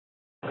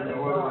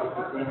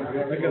I'm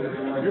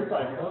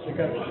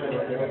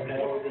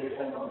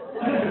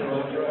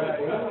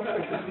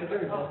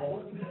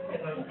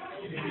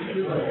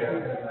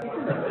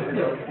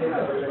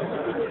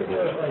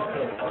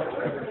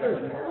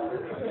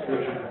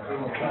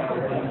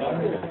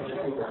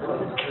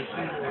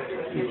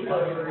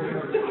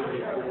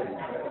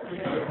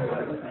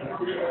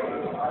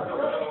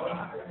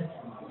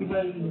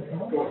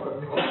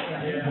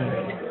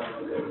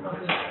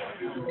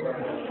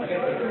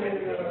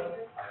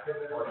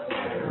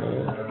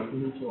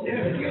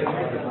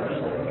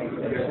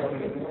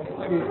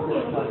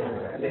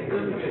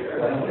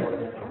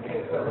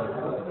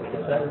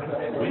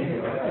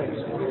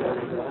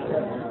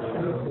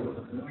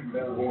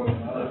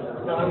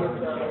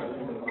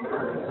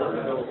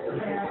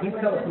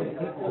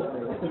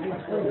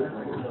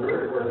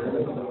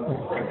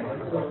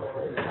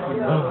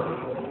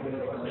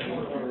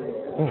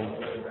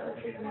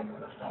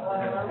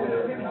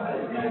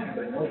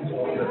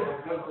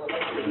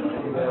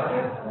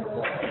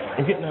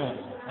getting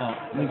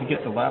need to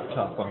get the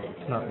laptop on.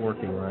 It's not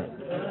working right.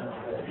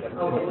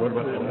 What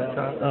about the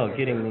laptop? Oh,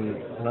 getting the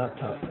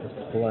laptop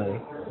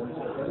display.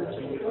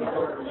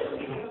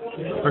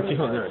 Archie,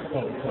 hold there.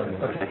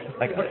 Okay.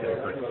 I got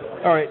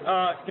it. All right.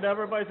 Can I have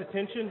everybody's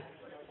attention?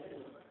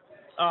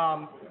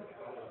 I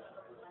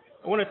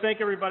want to thank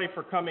everybody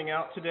for coming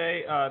out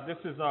today. This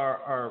is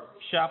our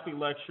Shapley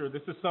lecture.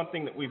 This is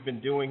something that we've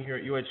been doing here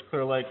at UH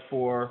Clear Lake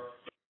for,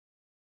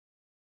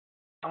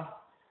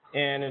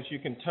 and as you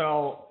can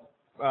tell,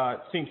 it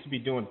seems to be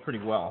doing pretty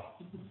well.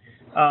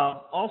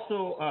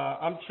 Also,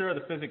 I'm chair of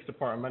the physics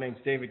department. My name's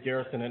David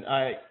Garrison, and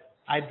I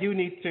do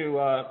need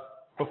to,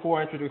 before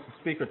I introduce the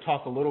speaker,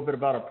 talk a little bit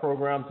about our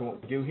programs and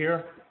what we do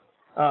here.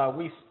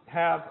 We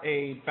have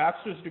a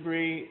bachelor's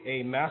degree,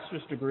 a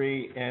master's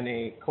degree, and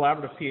a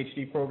collaborative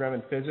PhD program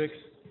in physics.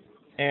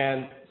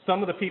 And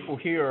some of the people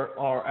here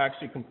are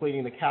actually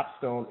completing the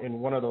capstone in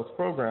one of those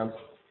programs.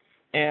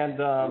 And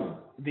at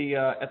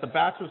the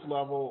bachelor's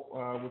level,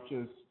 which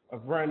is a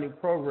brand new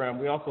program,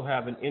 we also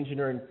have an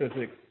engineering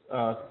physics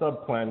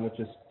subplan, which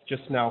is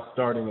just now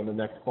starting in the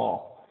next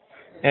fall.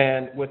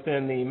 And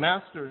within the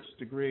master's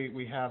degree,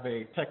 we have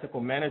a technical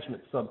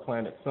management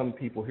subplan that some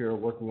people here are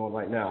working on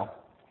right now.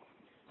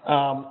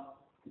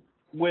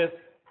 With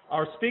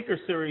our speaker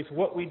series,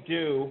 what we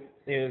do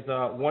is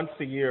once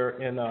a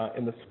year in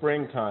the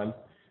springtime,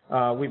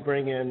 we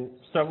bring in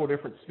several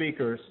different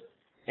speakers,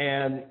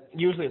 and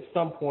usually at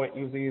some point,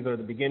 usually either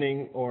the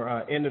beginning or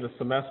end of the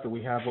semester,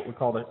 we have what we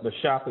call the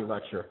Shapley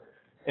lecture.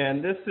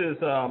 And this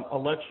is a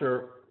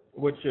lecture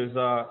which is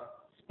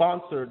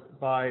sponsored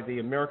by the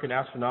American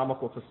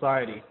Astronomical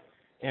Society.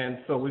 And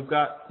so we've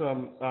got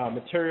some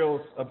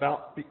materials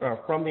about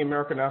from the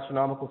American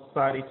Astronomical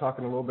Society,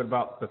 talking a little bit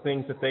about the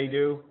things that they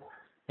do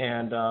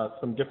and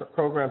some different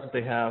programs that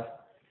they have.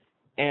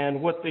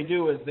 And what they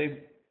do is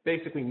they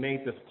basically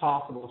made this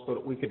possible so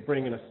that we could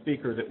bring in a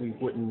speaker that we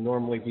wouldn't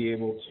normally be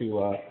able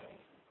to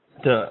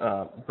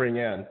bring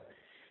in.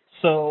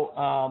 So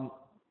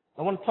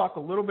I want to talk a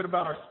little bit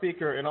about our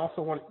speaker, and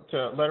also want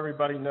to let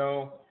everybody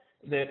know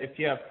that if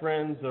you have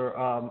friends or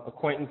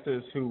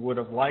acquaintances who would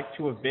have liked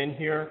to have been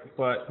here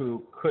but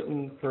who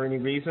couldn't for any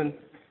reason,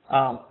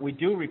 we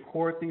do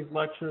record these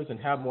lectures and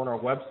have them on our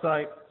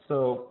website.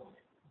 So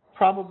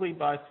probably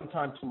by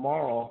sometime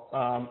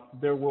tomorrow,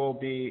 there will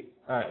be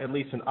at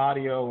least an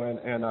audio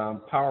and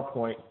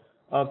PowerPoint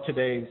of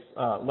today's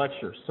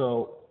lecture.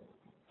 So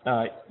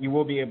you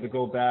will be able to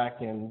go back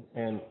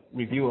and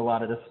review a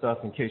lot of this stuff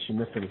in case you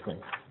missed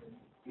anything.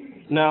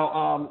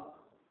 Now,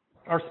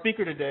 our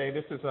speaker today,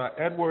 this is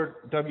Edward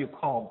W.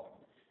 Kolb,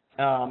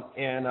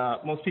 and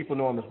most people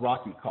know him as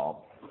Rocky Kolb.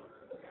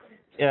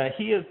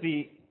 He is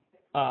the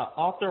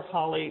Arthur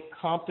Holly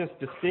Compton's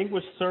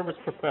Distinguished Service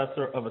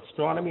Professor of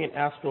Astronomy and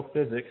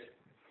Astrophysics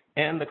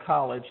and the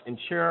college, and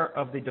chair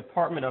of the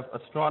Department of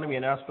Astronomy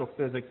and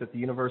Astrophysics at the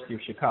University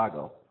of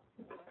Chicago,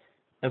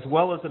 as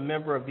well as a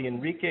member of the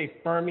Enrique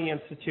Fermi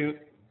Institute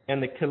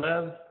and the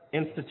Kolb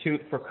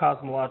Institute for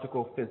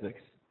Cosmological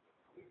Physics.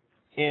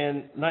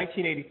 In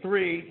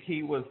 1983,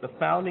 he was the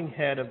founding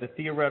head of the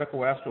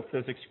Theoretical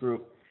Astrophysics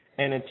Group,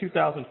 and in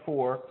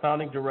 2004,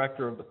 founding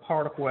director of the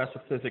Particle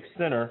Astrophysics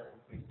Center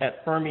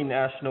at Fermi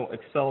National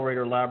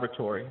Accelerator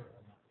Laboratory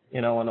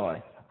in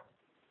Illinois.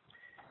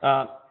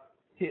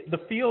 The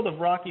field of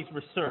Rocky's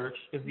research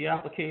is the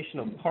application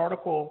of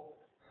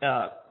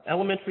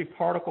elementary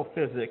particle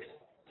physics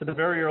to the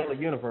very early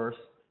universe.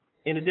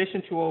 In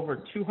addition to over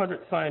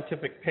 200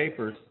 scientific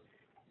papers,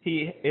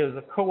 he is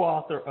a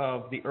co-author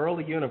of The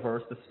Early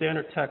Universe, the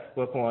standard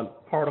textbook on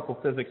particle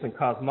physics and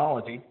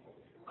cosmology.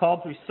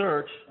 Kolb's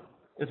research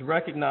is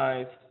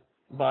recognized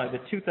by the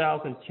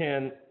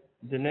 2010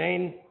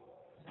 Deneen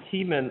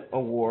Heeman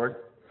Award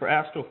for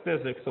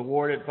Astrophysics,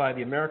 awarded by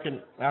the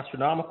American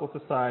Astronomical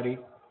Society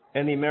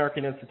and the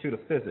American Institute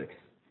of Physics.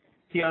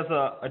 He has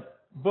a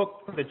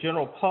book for the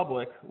general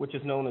public, which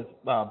is known as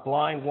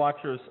Blind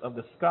Watchers of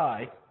the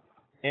Sky,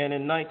 and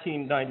in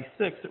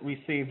 1996 it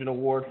received an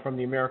award from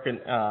the American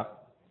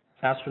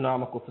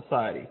Astronomical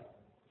Society.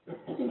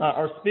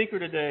 Our speaker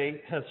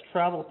today has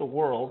traveled the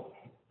world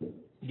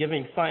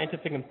giving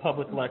scientific and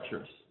public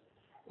lectures.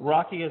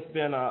 Rocky has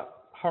been a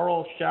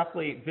Harold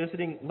Shapley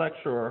visiting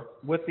lecturer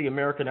with the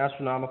American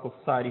Astronomical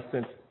Society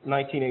since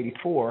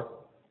 1984,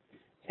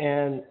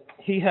 and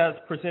he has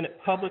presented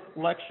public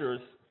lectures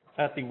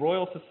at the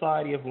Royal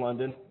Society of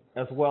London,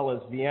 as well as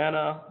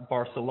Vienna,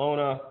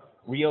 Barcelona,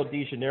 Rio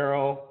de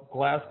Janeiro,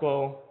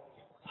 Glasgow,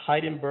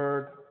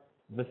 Heidelberg,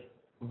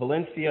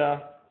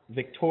 Valencia,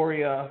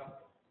 Victoria,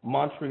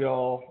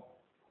 Montreal,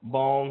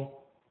 Bonn,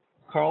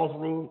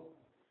 Karlsruhe,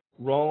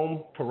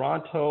 Rome,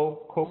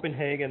 Toronto,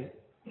 Copenhagen,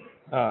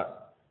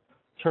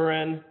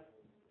 Turin,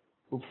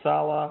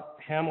 Uppsala,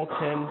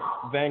 Hamilton,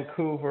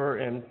 Vancouver,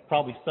 and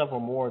probably several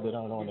more that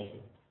aren't on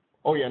it.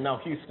 Oh yeah, now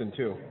Houston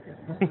too.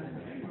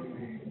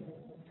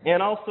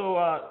 And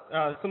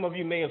also, some of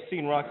you may have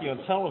seen Rocky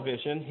on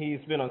television. He's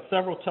been on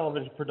several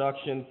television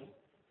productions,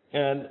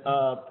 and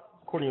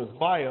according to his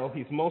bio,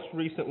 he's most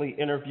recently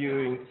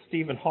interviewing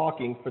Stephen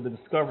Hawking for the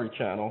Discovery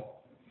Channel,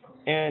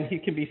 and he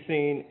can be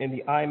seen in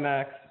the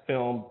IMAX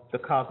film The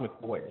Cosmic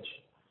Voyage.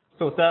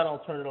 So with that,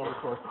 I'll turn it over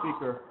to our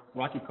speaker,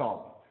 Rocky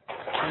Kolb.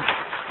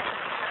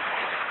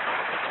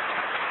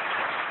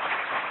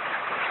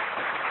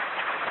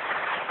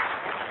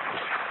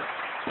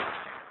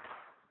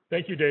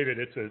 Thank you, David.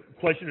 It's a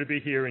pleasure to be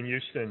here in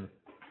Houston.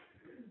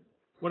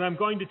 What I'm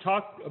going to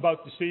talk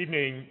about this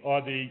evening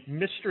are the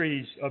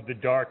mysteries of the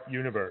dark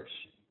universe.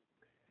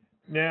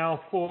 Now,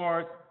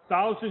 for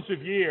thousands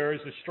of years,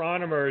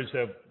 astronomers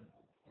have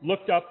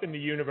looked up in the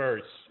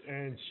universe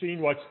and seen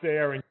what's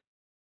there in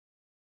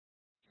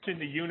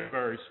the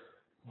universe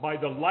by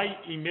the light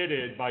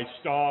emitted by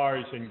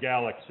stars and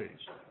galaxies.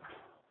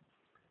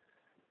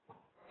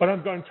 But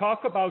I'm going to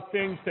talk about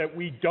things that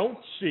we don't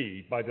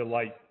see by the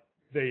light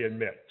they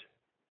emit.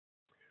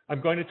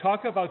 I'm going to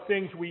talk about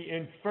things we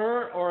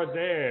infer are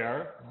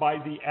there by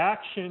the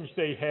actions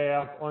they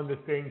have on the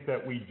things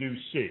that we do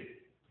see.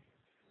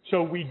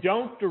 So we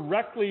don't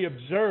directly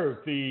observe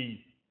the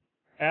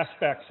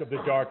aspects of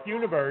the dark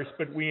universe,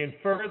 but we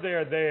infer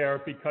they're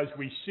there because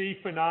we see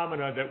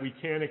phenomena that we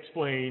can't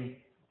explain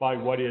by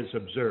what is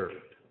observed.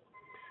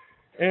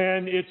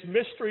 And it's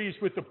mysteries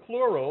with the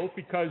plural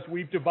because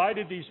we've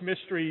divided these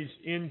mysteries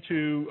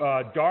into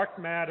dark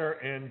matter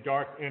and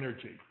dark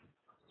energy.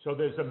 So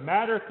there's a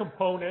matter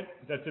component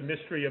that's a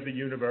mystery of the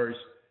universe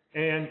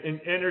and an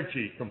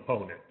energy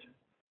component.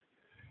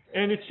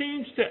 And it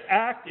seems to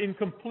act in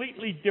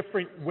completely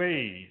different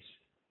ways.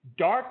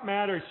 Dark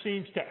matter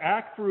seems to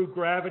act through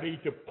gravity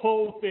to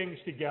pull things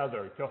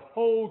together, to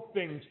hold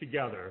things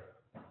together,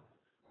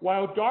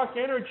 while dark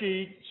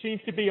energy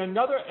seems to be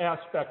another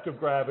aspect of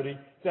gravity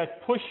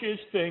that pushes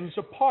things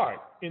apart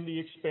in the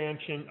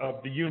expansion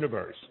of the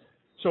universe.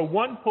 So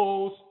one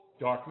pulls,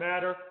 dark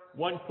matter,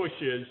 one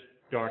pushes,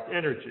 dark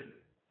energy.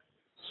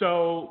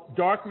 So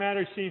dark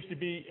matter seems to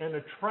be an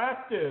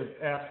attractive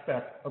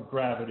aspect of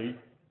gravity,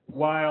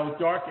 while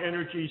dark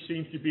energy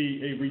seems to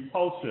be a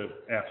repulsive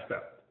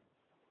aspect.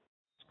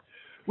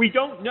 We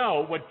don't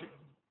know what,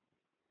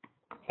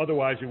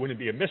 otherwise it wouldn't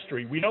be a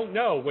mystery, we don't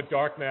know what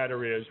dark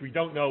matter is, we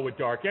don't know what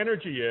dark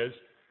energy is,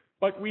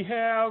 but we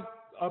have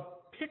a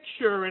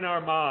picture in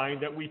our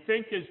mind that we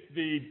think is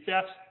the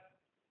best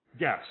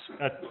guess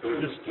at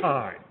this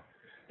time.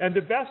 And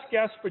the best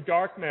guess for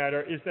dark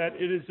matter is that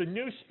it is a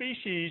new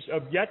species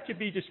of yet to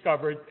be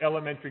discovered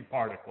elementary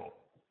particle.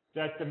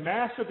 That the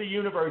mass of the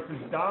universe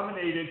is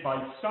dominated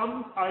by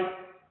some type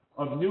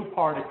of new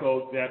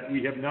particle that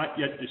we have not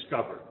yet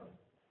discovered.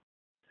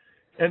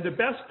 And the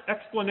best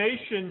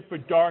explanation for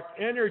dark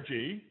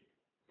energy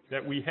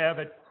that we have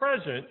at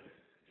present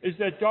is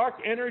that dark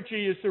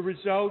energy is the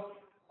result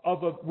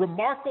of a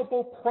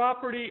remarkable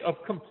property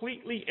of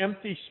completely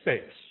empty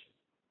space.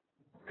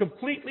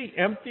 Completely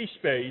empty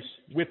space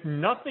with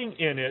nothing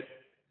in it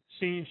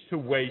seems to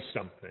weigh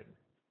something.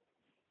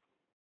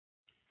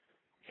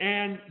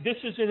 And this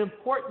is an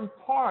important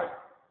part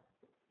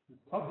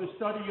of the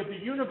study of the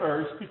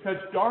universe because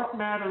dark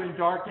matter and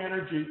dark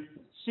energy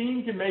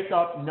seem to make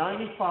up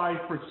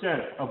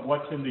 95% of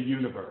what's in the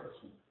universe.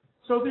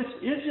 So this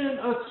isn't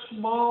a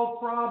small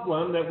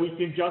problem that we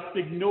can just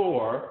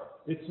ignore.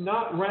 It's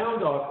not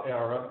round-off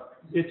error.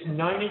 It's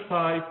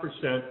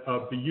 95%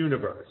 of the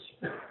universe.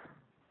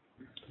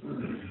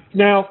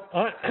 Now,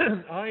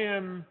 I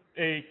am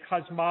a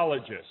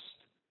cosmologist,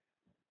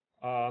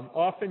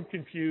 often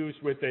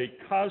confused with a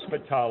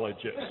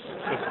cosmetologist.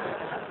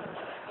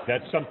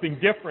 That's something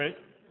different.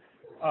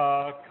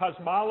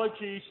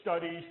 Cosmology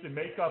studies the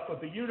makeup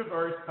of the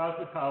universe.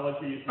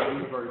 Cosmetology is the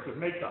universe of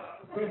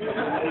makeup.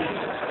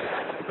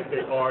 They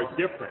are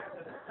different.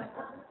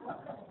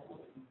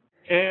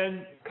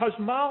 And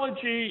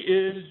cosmology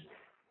is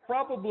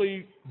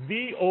probably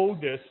the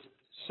oldest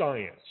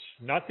science.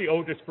 Not the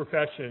oldest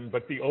profession,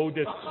 but the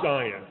oldest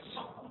science.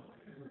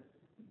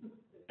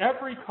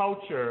 Every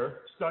culture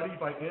studied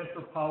by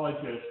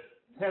anthropologists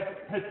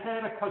has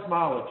had a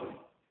cosmology.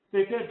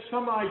 They've had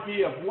some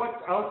idea of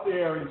what's out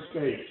there in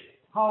space,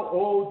 how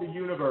old the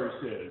universe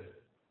is,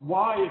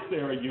 why is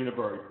there a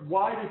universe,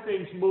 why do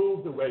things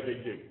move the way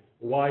they do,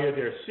 Why are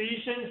there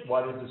seasons?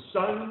 Why does the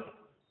sun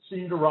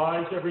seem to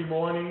rise every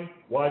morning?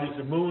 Why does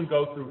the moon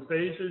go through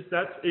phases?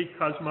 That's a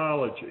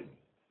cosmology.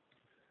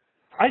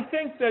 I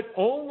think that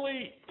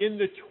only in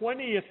the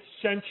 20th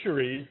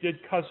century did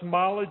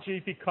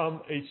cosmology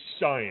become a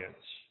science.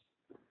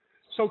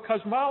 So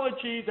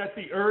cosmology, that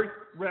the Earth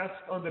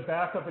rests on the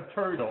back of a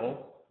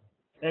turtle,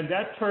 and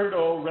that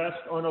turtle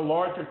rests on a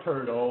larger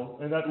turtle,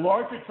 and that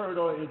larger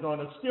turtle is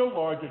on a still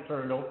larger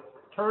turtle,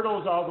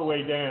 turtles all the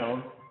way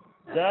down.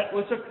 That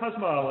was a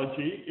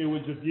cosmology. It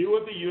was a view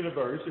of the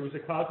universe. It was a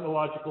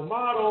cosmological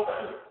model,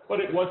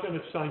 but it wasn't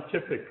a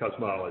scientific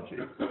cosmology.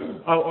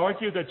 I'll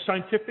argue that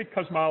scientific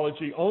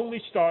cosmology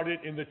only started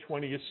in the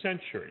 20th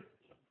century.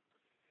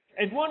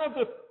 And one of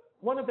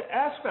the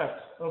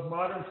aspects of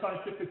modern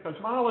scientific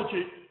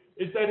cosmology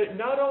is that it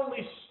not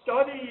only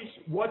studies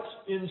what's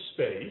in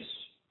space,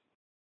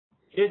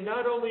 it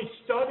not only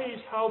studies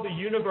how the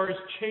universe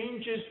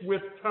changes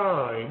with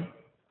time,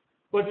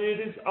 but it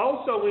is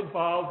also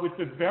involved with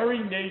the very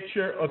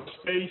nature of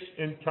space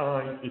and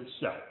time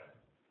itself.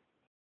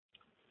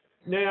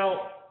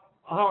 Now,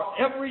 our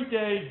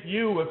everyday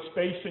view of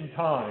space and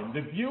time,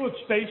 the view of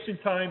space and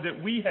time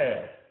that we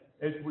have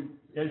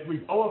as we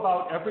go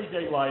about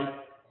everyday life,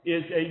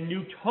 is a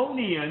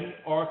Newtonian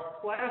or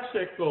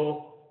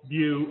classical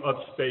view of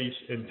space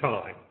and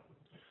time.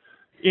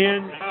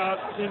 In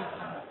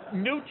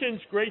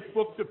Newton's great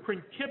book, The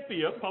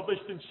Principia,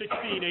 published in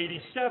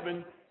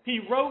 1687, he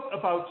wrote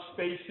about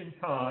space and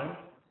time,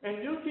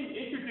 and Newton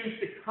introduced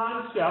the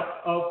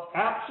concept of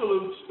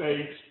absolute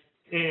space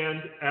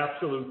and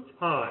absolute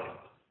time.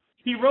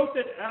 He wrote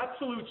that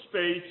absolute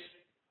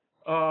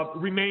space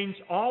remains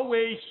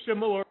always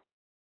similar,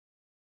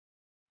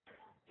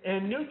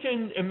 and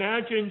Newton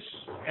imagines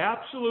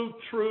absolute,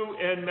 true,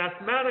 and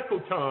mathematical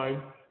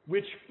time,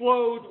 which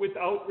flowed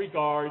without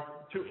regard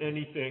to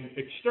anything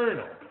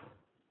external.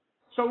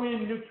 So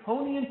in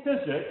Newtonian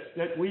physics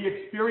that we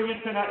experience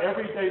in our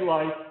everyday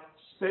life,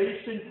 space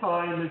and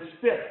time is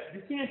fixed.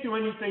 You can't do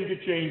anything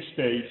to change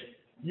space.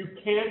 You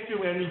can't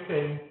do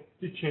anything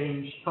to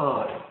change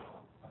time.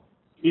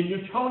 In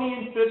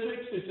Newtonian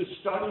physics, it's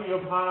a study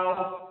of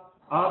how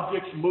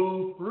objects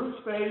move through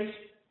space,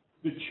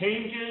 the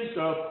changes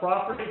of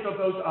properties of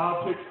those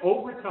objects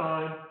over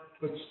time,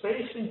 but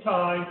space and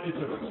time is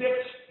a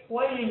fixed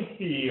playing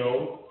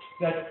field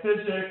that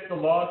physics, the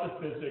laws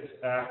of physics,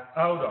 act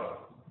out of.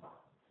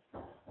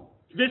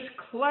 This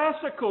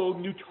classical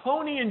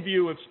Newtonian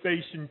view of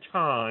space and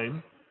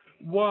time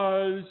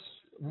was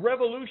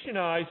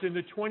revolutionized in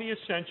the 20th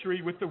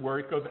century with the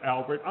work of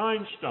Albert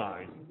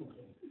Einstein.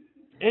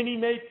 And he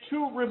made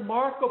two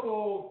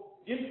remarkable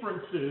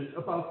inferences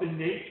about the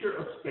nature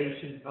of space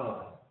and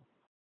time.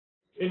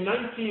 In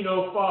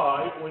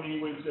 1905, when he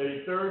was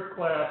a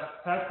third-class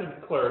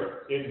patent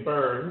clerk in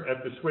Bern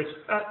at the Swiss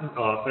Patent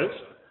Office,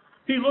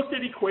 he looked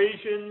at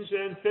equations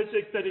and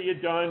physics that he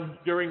had done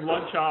during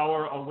lunch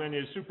hour or when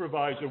his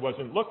supervisor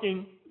wasn't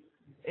looking,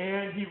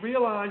 and he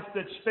realized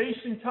that space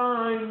and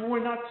time were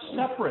not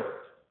separate.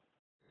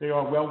 They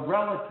are, well,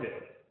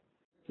 relative,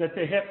 that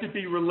they have to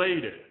be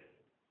related.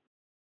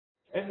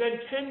 And then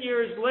 10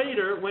 years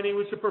later, when he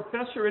was a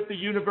professor at the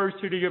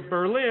University of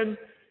Berlin,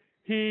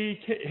 he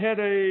had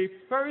a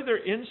further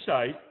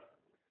insight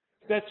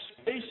that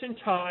space and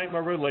time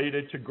are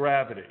related to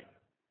gravity,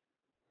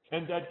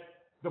 and that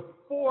the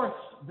force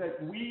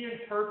that we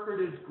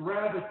interpret as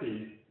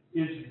gravity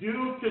is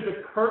due to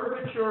the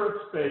curvature of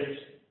space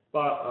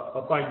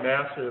by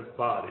massive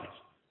bodies.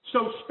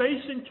 So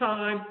space and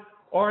time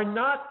are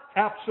not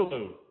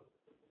absolute,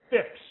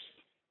 fixed.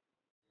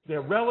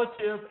 They're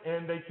relative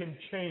and they can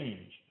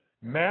change.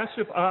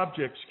 Massive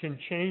objects can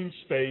change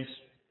space.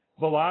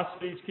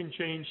 Velocities can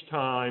change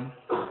time.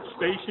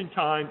 Space and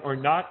time are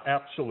not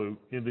absolute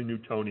in the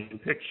Newtonian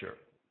picture.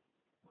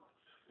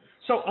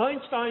 So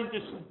Einstein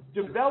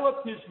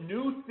developed his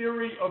new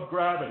theory of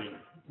gravity,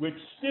 which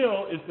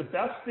still is the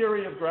best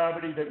theory of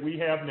gravity that we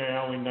have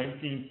now in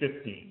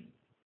 1915,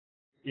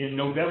 in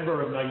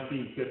November of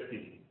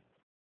 1915.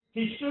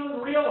 He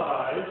soon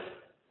realized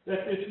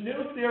that this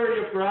new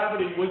theory of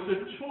gravity was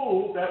a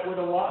tool that would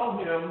allow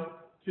him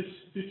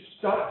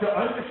to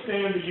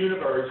understand the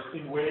universe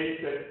in ways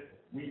that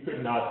we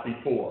could not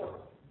before.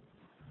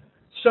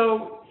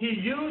 So he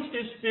used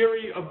his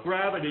theory of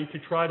gravity to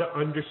try to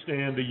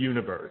understand the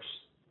universe.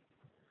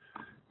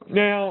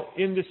 Now,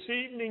 in this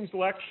evening's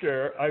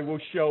lecture, I will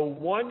show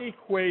one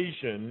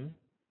equation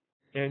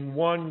and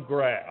one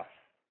graph.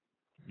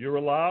 You're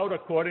allowed,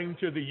 according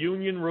to the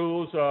union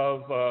rules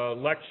of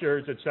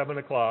lectures at 7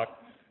 o'clock,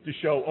 to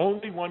show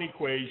only one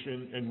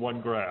equation and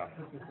one graph.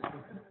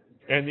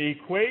 And the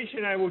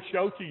equation I will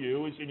show to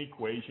you is an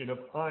equation of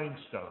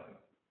Einstein.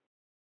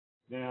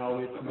 Now,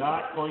 it's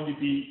not going to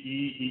be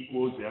E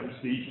equals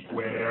mc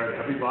squared.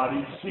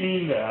 Everybody's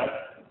seen that.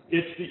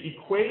 It's the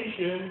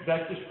equation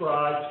that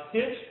describes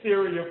his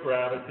theory of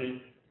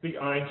gravity, the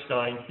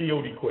Einstein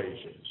field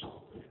equations.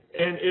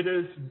 And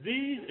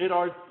it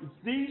are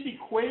these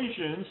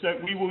equations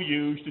that we will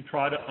use to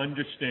try to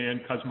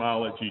understand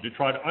cosmology, to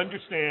try to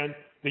understand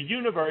the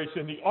universe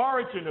and the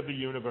origin of the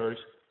universe,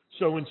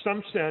 So in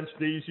some sense,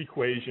 these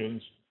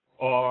equations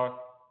are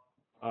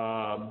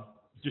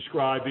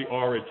describe the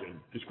origin,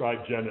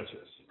 describe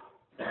Genesis.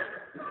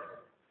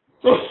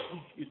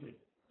 Excuse me.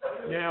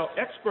 Now,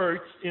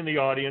 experts in the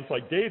audience,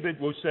 like David,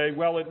 will say,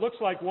 well, it looks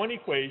like one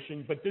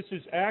equation, but this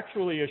is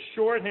actually a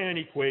shorthand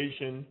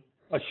equation,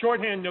 a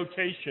shorthand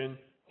notation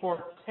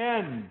for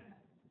 10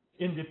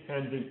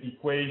 independent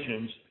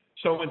equations.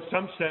 So in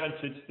some sense,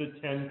 it's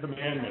the 10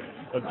 commandments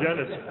of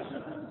Genesis.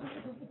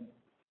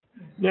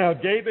 Now,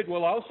 David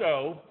will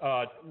also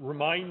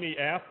remind me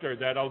after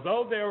that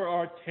although there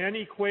are 10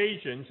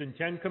 equations and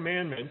 10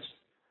 commandments,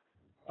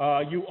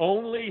 you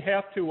only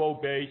have to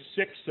obey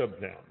 6 of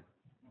them,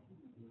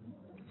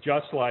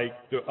 just like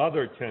the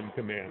other 10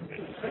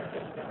 commandments.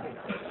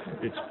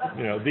 It's,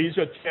 you know, these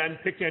are 10,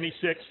 pick any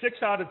 6.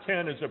 6 out of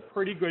 10 is a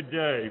pretty good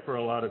day for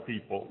a lot of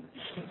people.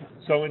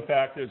 So in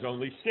fact, there's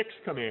only 6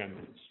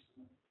 commandments.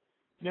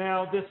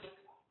 Now,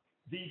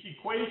 these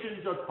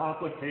equations are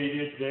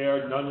complicated.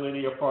 They're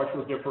nonlinear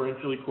partial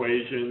differential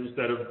equations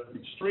that are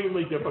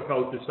extremely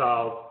difficult to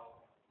solve,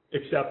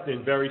 except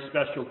in very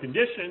special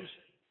conditions.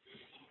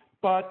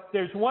 But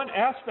there's one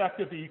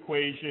aspect of the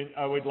equation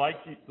I would like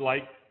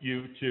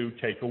you to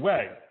take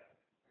away.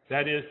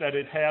 That is that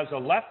it has a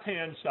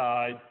left-hand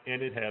side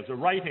and it has a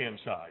right-hand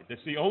side.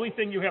 That's the only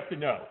thing you have to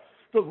know.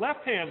 The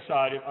left-hand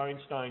side of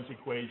Einstein's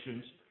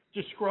equations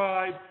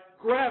describe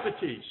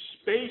gravity,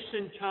 space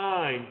and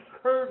time,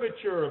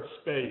 curvature of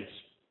space,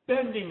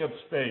 bending of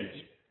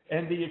space,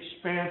 and the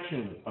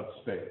expansion of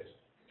space.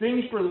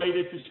 Things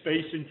related to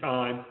space and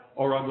time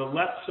are on the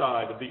left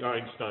side of the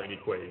Einstein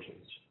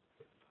equations.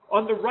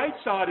 On the right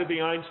side of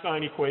the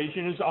Einstein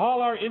equation is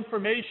all our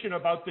information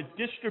about the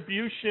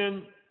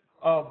distribution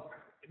of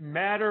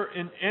matter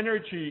and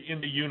energy in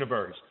the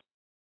universe.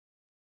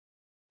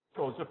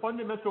 So the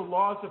fundamental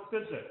laws of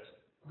physics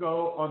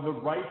go on the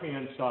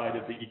right-hand side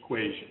of the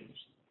equations.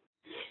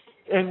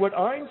 And what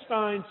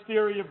Einstein's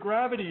theory of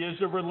gravity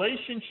is a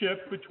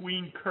relationship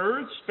between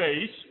curved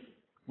space,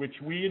 which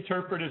we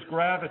interpret as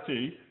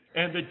gravity,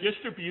 and the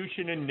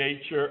distribution and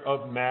nature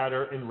of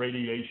matter and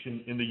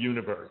radiation in the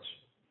universe.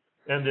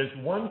 And there's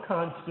one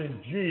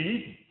constant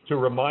G to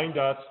remind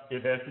us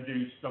it has to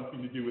do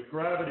something to do with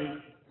gravity.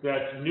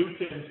 That's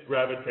Newton's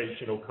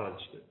gravitational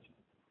constant.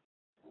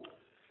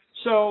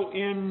 So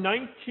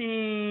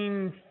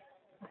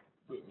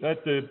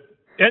at the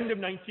end of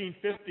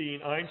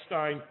 1915,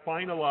 Einstein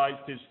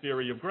finalized his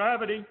theory of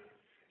gravity,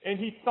 and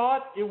he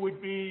thought it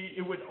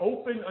would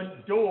open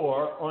a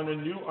door on a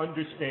new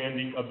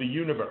understanding of the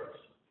universe.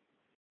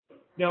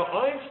 Now,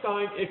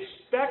 Einstein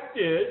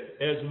expected,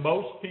 as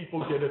most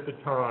people did at the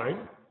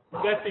time,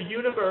 that the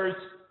universe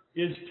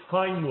is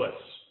timeless.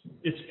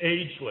 It's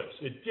ageless.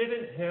 It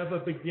didn't have a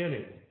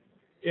beginning.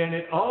 And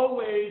it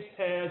always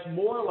has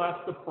more or less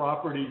the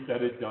properties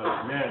that it does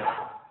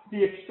now.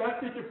 He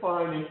expected to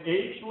find an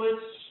ageless,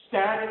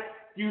 static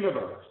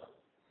universe,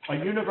 a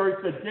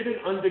universe that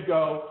didn't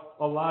undergo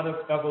a lot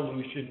of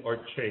evolution or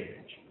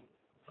change.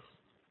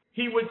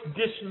 He was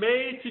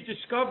dismayed to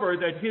discover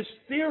that his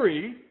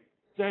theory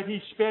that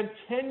he spent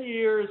 10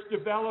 years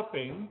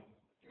developing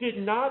did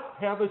not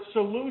have a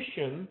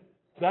solution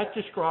that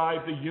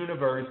described the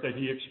universe that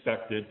he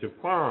expected to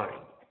find.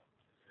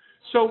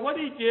 So what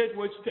he did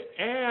was to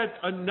add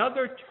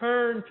another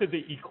term to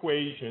the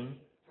equation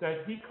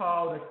that he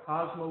called a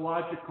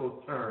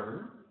cosmological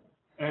term,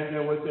 and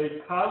there was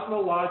a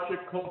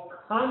cosmological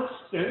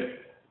constant,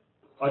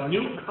 a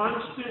new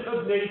constant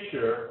of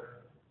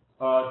nature,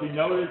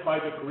 denoted by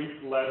the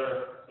Greek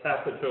letter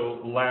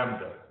capital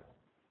lambda.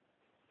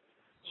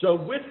 So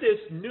with this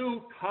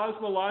new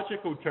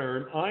cosmological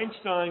term,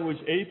 Einstein was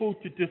able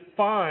to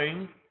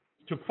find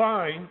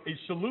a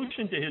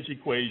solution to his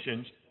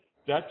equations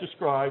that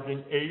described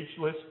an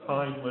ageless,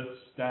 timeless,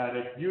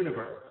 static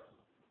universe.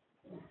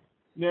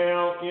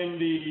 Now, in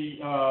the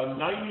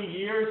 90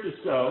 years or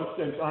so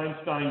since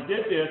Einstein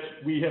did this,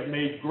 we have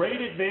made great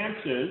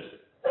advances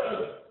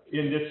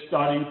in this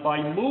study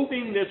by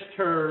moving this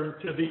term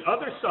to the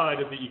other side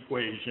of the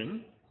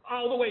equation.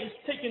 All the way, it's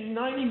taken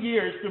 90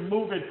 years to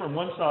move it from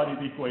one side of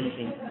the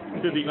equation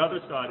to the other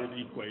side of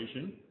the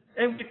equation,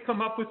 and we've come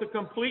up with a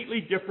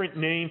completely different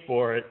name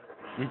for it.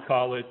 We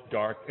call it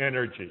dark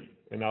energy,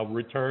 and I'll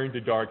return to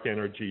dark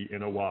energy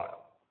in a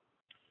while.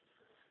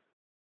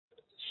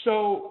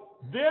 So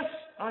this,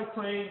 I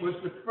claim, was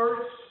the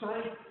first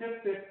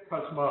scientific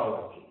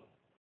cosmology.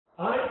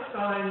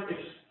 Einstein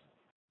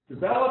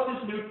developed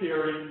his new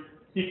theory.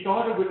 He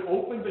thought it would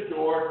open the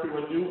door to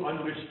a new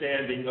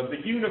understanding of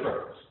the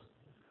universe.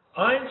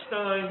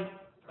 Einstein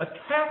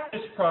attacked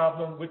this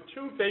problem with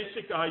 2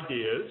 basic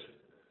ideas.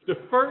 The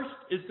first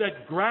is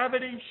that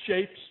gravity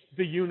shapes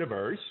the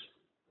universe.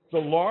 The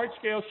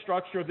large-scale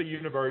structure of the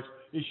universe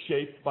is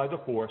shaped by the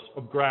force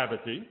of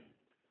gravity.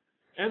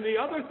 And the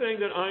other thing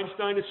that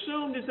Einstein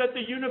assumed is that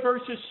the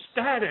universe is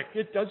static.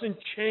 It doesn't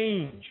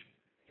change.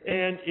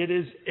 And it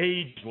is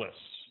ageless.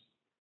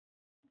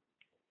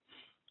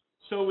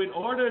 So in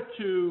order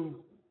to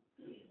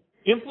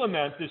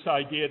implement this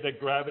idea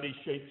that gravity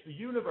shapes the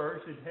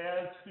universe, it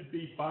has to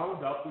be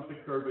bound up with the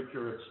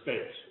curvature of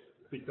space.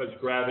 because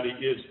gravity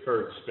is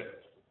Kurd-spin.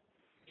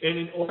 And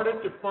in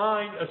order to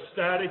find a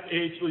static,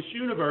 ageless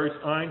universe,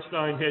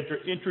 Einstein had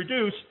to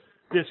introduce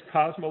this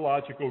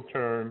cosmological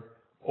term,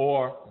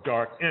 or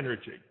dark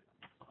energy.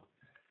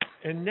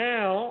 And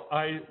now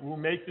I will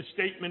make the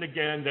statement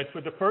again that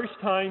for the first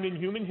time in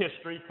human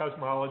history,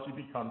 cosmology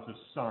becomes a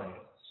science.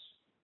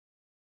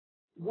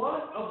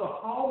 One of the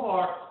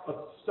hallmarks of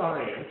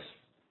science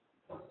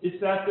is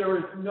that there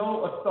is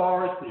no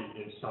authority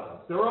in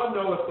science. There are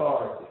no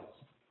authorities.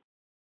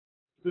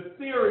 The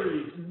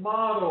theories,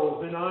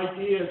 models, and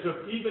ideas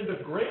of even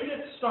the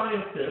greatest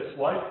scientists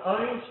like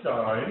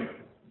Einstein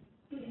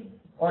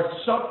are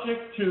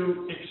subject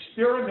to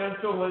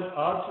experimental and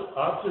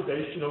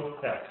observational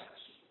tests.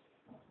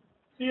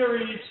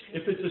 Theories,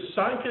 if it's a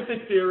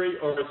scientific theory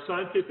or a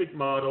scientific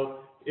model,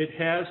 it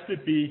has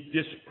to be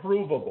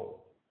disprovable.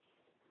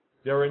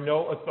 There are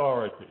no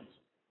authorities.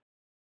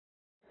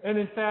 And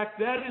in fact,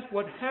 that is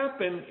what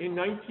happened in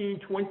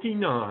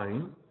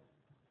 1929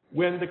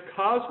 when the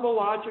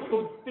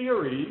cosmological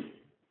theory,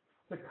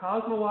 the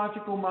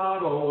cosmological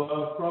model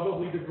of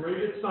probably the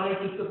greatest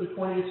scientist of the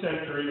 20th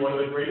century, one of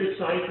the greatest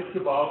scientists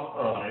of all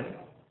time,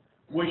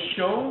 was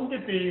shown to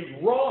be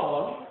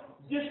wrong,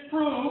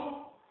 disproved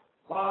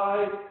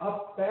by a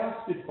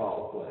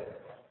basketball player.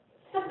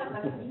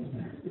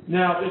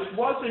 Now, this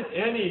wasn't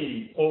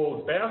any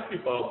old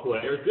basketball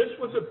player. This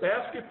was a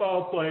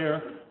basketball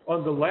player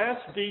on the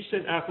last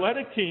decent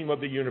athletic team of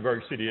the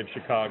University of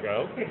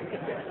Chicago,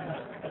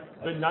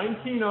 the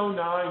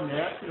 1909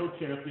 National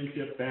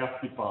Championship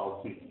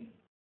basketball team.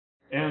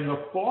 And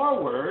the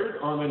forward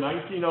on the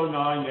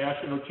 1909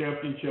 National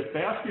Championship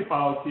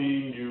basketball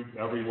team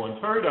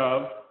everyone's heard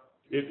of,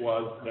 it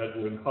was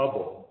Edwin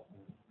Hubble.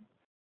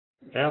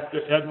 After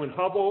Edwin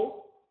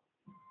Hubble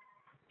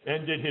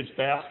ended his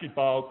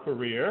basketball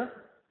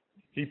career,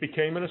 he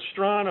became an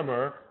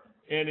astronomer,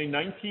 and in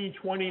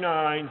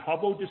 1929,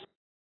 Hubble discovered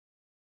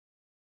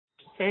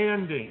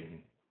expanding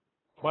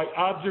by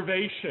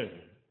observation.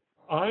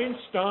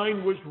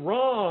 Einstein was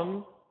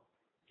wrong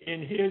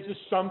in his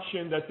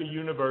assumption that the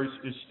universe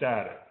is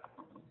static.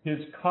 His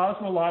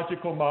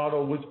cosmological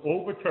model was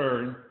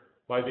overturned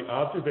by the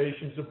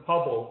observations of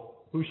Hubble,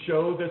 who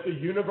showed that the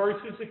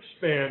universe is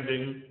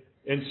expanding,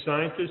 and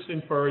scientists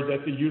inferred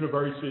that the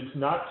universe is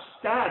not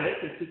static,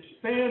 it's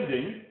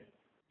expanding,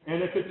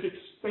 and if it's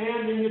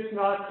expanding, it's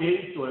not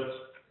ageless,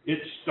 it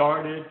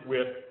started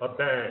with a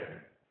bang.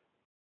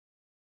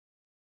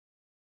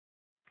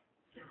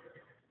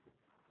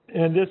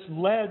 And this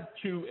led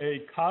to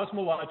a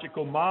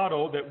cosmological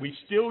model that we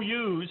still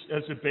use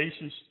as a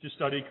basis to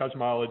study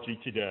cosmology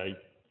today,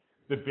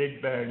 the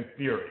Big Bang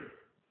Theory.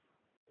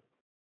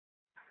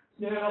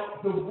 Now,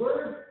 the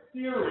word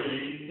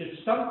theory is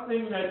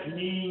something that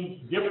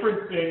means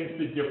different things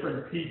to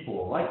different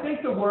people. I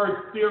think the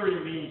word theory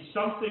means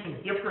something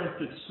different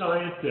to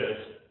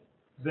scientists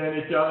than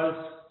it does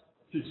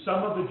to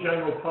some of the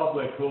general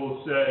public who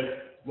will say,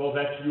 well,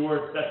 that's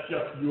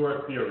just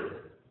your theory.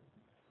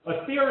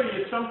 A theory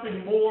is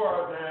something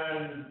more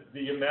than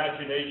the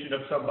imagination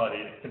of somebody.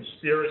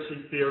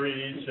 Conspiracy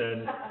theories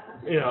and,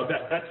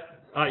 that's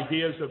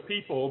ideas of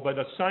people, but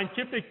a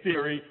scientific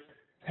theory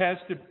has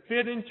to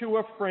fit into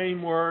a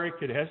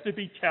framework, it has to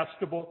be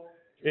testable,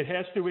 it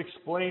has to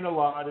explain a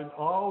lot, an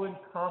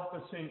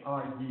all-encompassing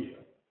idea.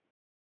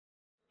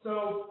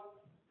 So,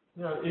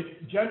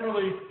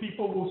 generally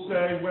people will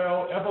say,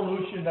 well,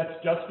 evolution,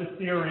 that's just a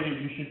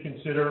theory, you should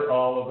consider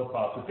all of the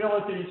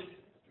possibilities.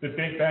 The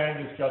Big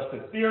Bang is just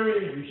a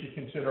theory, you should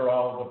consider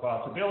all of the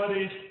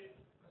possibilities.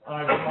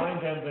 I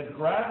remind them that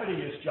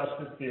gravity is just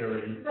a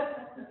theory,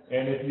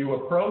 and if you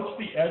approach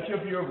the edge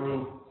of your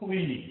roof,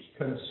 please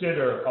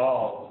consider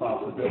all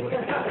possibilities.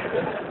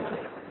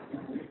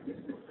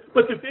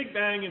 But the Big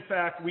Bang, in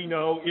fact, we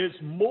know, is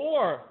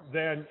more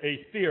than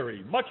a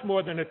theory, much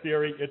more than a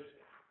theory.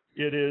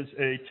 It is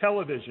a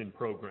television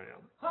program.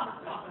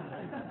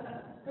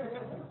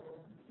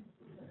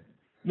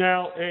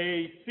 Now,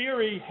 a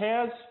theory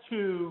has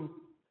to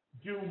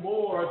do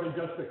more than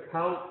just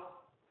account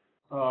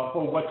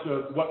for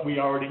what we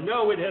already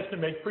know. It has to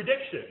make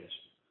predictions.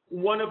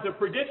 One of the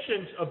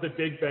predictions of the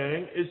Big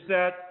Bang is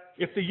that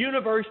if the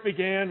universe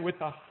began with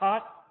a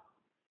hot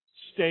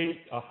state,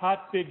 a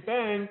hot Big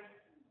Bang,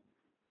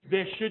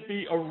 there should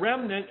be a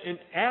remnant, an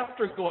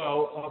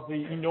afterglow of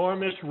the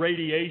enormous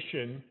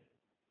radiation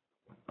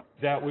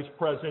that was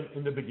present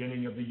in the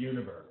beginning of the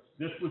universe.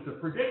 This was a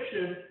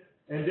prediction,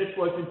 and this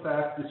was in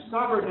fact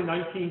discovered in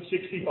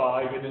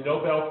 1965 in the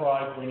Nobel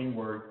Prize winning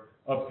work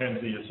of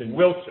Penzias and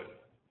Wilson,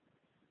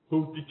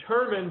 who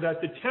determined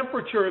that the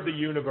temperature of the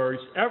universe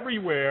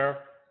everywhere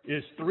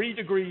is 3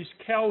 degrees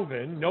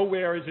Kelvin.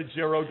 Nowhere is it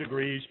 0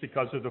 degrees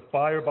because of the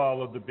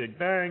fireball of the Big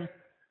Bang.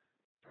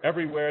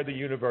 Everywhere the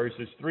universe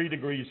is 3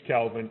 degrees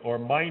Kelvin, or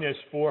minus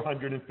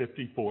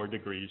 454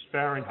 degrees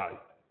Fahrenheit.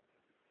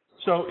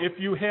 So if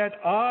you had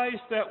eyes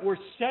that were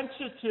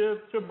sensitive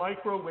to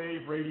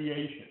microwave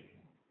radiation,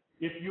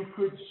 if you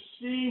could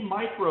see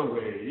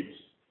microwaves,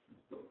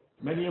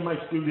 Many of my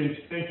students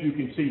think you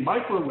can see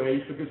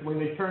microwaves because when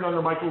they turn on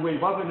the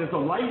microwave oven, there's a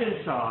light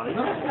inside,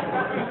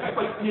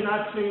 but you're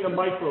not seeing the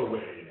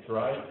microwaves,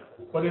 right?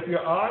 But if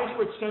your eyes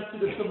were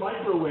sensitive to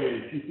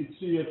microwaves, you could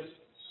see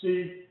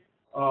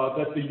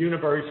that the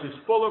universe is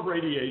full of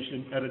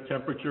radiation at a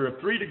temperature of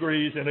 3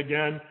 degrees. And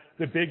again,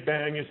 the Big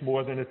Bang is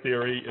more than a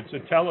theory. It's a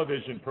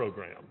television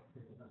program.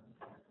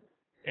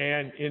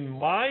 And in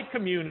my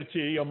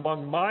community,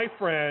 among my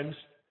friends,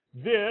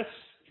 this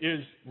is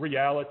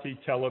reality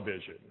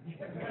television.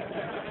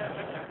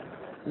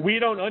 We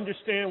don't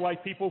understand why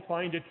people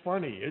find it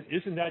funny.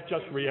 Isn't that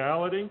just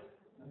reality?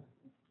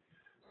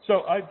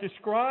 So I've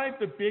described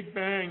the Big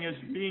Bang as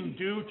being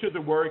due to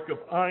the work of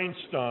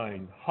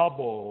Einstein,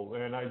 Hubble,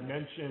 and I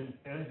mentioned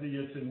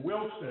Penzias and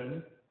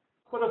Wilson,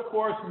 but of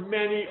course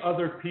many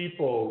other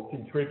people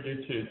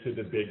contributed to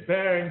the Big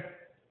Bang.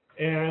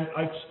 And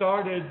I've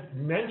started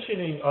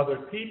mentioning other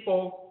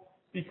people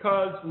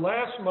because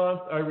last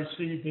month I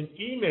received an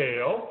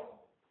email.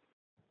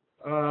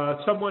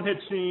 Someone had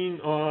seen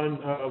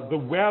on the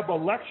web a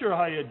lecture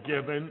I had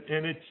given,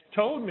 and it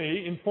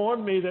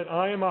informed me that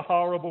I am a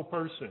horrible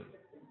person.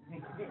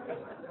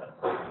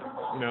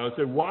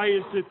 So why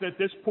is it that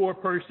this poor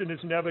person is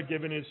never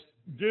given his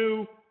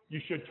due? You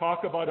should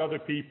talk about other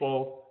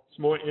people. It's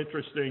more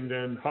interesting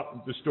than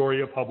the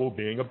story of Hubble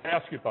being a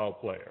basketball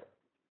player.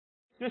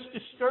 This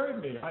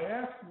disturbed me. I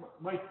asked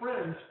my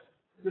friends,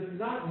 does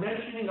not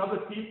mentioning other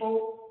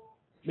people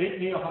make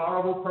me a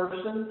horrible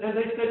person? And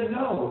they said,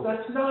 no,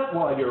 that's not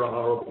why you're a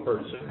horrible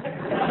person.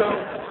 So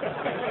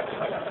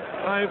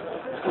I've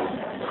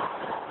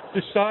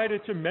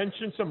decided to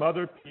mention some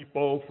other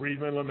people,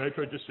 Friedman,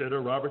 Lemaitre, De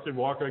Sitter, Robertson,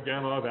 Walker,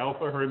 Gamow,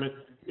 Alpha, Herman.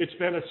 It's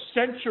been a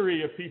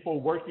century of people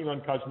working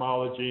on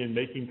cosmology and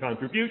making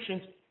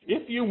contributions.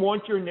 If you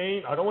want your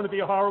name, I don't want to be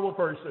a horrible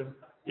person.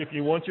 If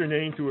you want your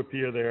name to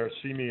appear there,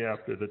 see me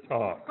after the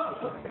talk.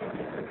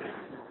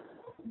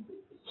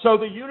 So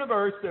the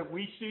universe that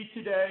we see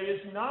today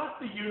is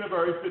not the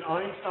universe that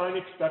Einstein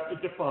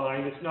expected to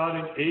find. It's not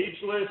an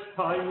ageless,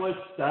 timeless,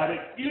 static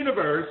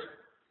universe.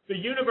 The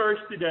universe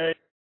today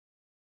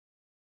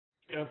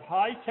of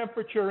high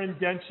temperature and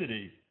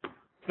density,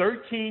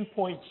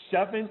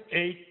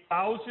 13.78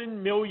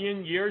 thousand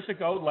million years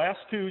ago, last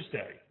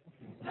Tuesday,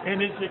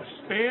 and is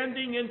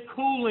expanding and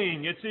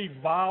cooling. It's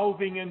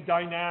evolving and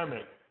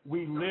dynamic.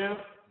 We live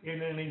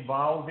in an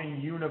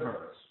evolving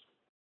universe.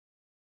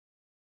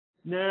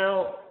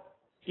 Now,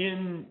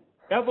 in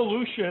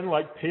evolution,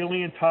 like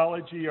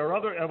paleontology or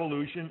other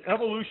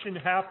evolution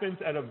happens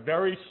at a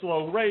very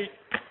slow rate,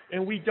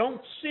 and we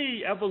don't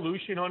see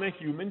evolution on a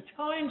human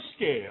time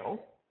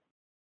scale.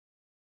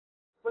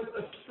 But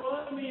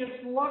astronomy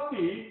is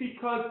lucky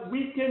because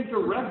we can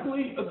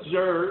directly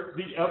observe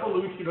the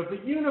evolution of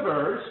the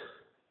universe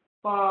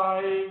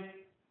by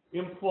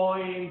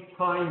employing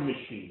time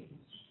machines.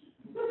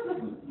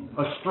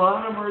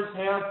 Astronomers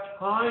have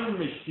time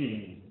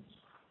machines.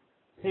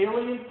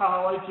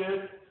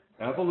 Paleontologists,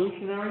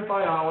 evolutionary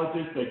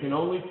biologists, they can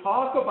only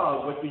talk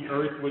about what the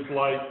Earth was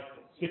like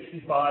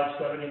 65,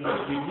 70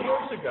 million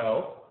years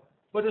ago,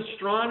 but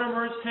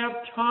astronomers have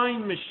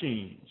time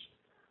machines.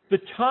 The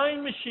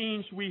time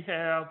machines we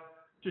have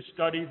to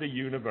study the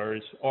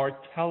universe are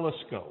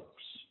telescopes.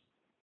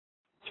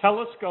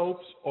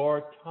 Telescopes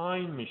are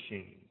time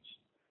machines.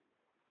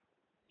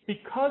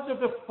 Because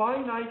of the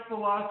finite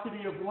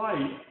velocity of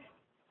light,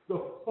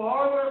 the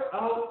farther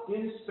out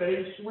in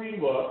space we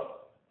look,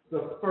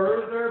 the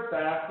further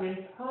back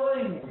in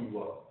time we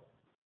look.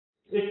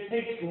 It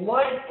takes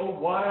light a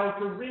while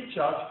to reach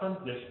us from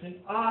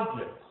distant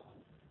objects.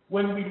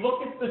 When we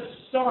look at the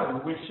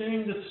sun, we're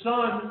seeing the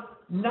sun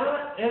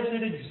not as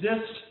it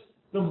exists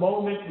the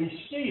moment we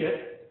see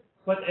it,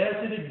 but as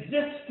it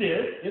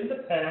existed in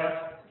the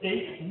past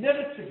 8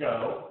 minutes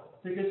ago,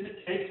 because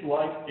it takes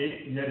light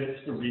 8 minutes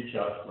to reach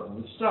us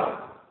from the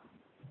sun.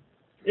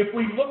 If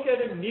we look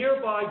at a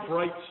nearby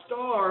bright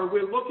star,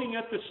 we're looking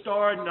at the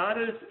star not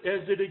as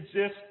it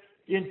exists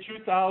in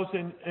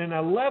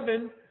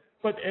 2011,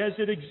 but as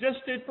it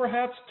existed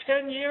perhaps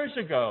 10 years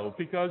ago,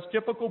 because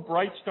typical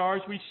bright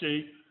stars we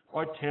see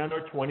are 10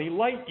 or 20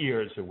 light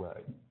years away.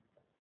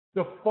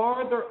 The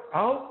farther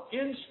out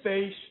in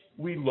space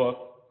we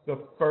look, the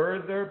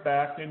further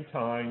back in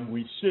time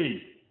we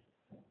see.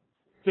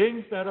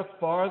 Things that are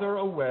farther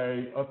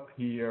away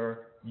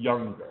appear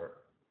younger.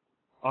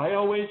 I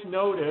always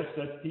notice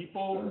that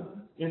people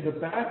in the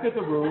back of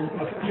the room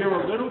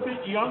appear a little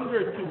bit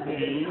younger to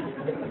me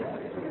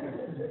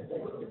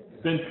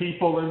than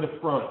people in the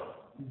front.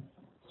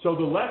 So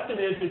the lesson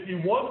is, if you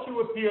want to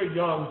appear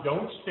young,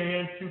 don't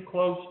stand too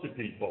close to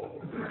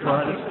people.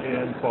 Try to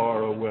stand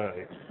far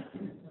away.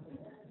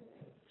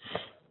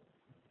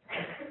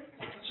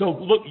 So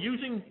look,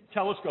 using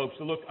telescopes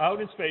to look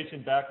out in space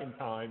and back in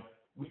time,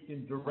 we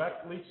can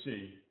directly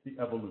see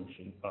the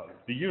evolution of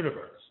the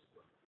universe.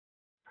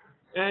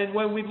 And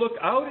when we look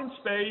out in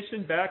space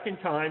and back in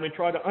time and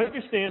try to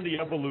understand the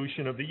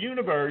evolution of the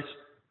universe,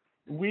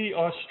 we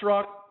are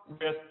struck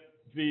with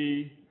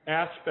the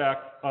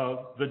aspect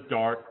of the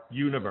dark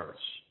universe.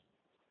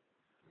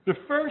 The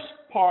first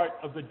part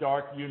of the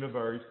dark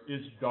universe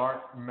is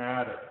dark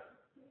matter.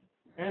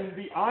 And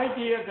the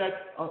idea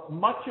that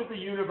much of the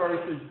universe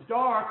is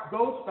dark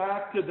goes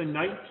back to the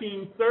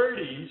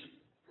 1930s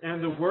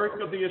and the work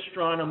of the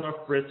astronomer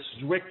Fritz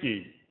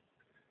Zwicky.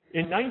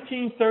 In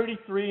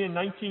 1933 and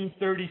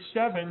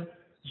 1937,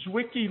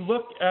 Zwicky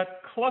looked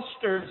at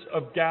clusters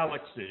of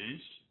galaxies,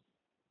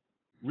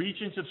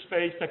 regions of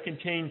space that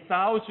contain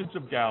thousands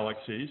of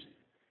galaxies,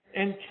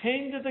 and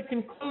came to the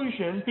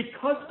conclusion,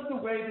 because of the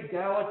way the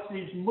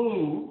galaxies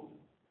move,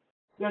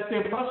 that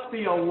there must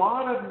be a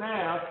lot of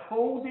mass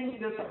holding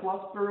this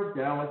cluster of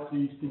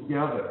galaxies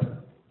together.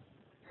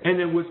 And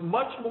there was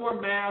much more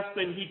mass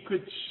than he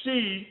could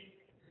see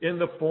in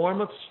the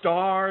form of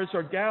stars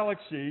or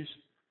galaxies.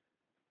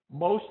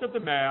 Most of the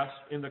mass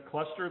in the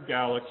cluster of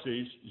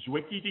galaxies,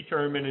 Zwicky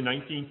determined in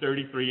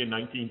 1933 and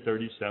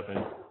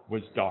 1937,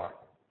 was dark.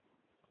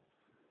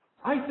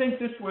 I think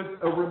this was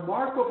a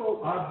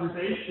remarkable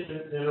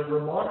observation and a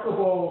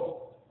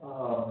remarkable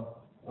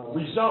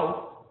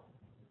result.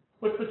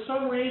 But for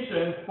some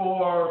reason,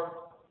 for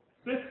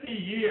 50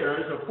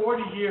 years or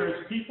 40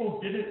 years, people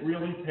didn't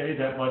really pay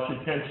that much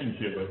attention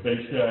to it.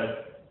 They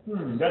said,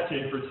 that's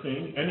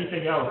interesting.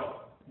 Anything else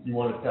you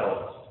want to tell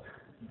us?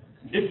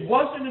 It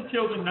wasn't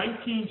until the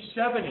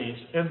 1970s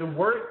and the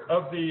work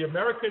of the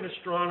American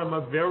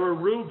astronomer Vera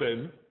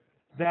Rubin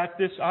that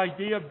this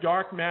idea of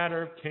dark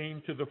matter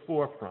came to the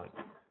forefront.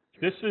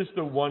 This is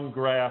the one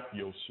graph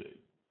you'll see.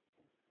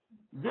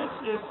 This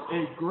is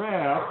a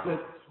graph that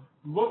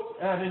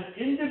looked at an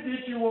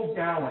individual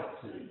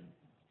galaxy.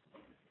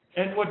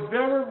 And what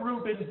Vera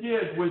Rubin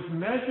did was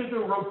measure the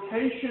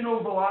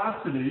rotational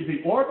velocity,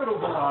 the orbital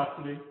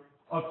velocity,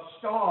 of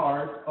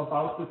stars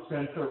about the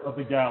center of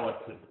the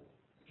galaxy.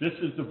 This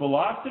is the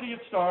velocity of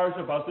stars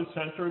about the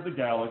center of the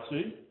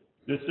galaxy.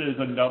 This is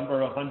a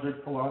number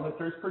 100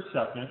 kilometers per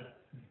second.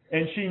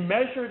 And she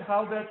measured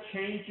how that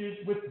changes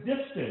with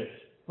distance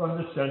from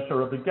the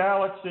center of the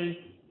galaxy.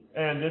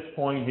 And this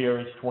point here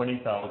is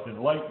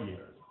 20,000 light years.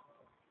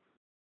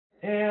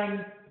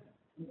 And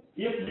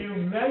if you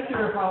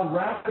measure how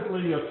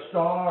rapidly a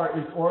star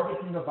is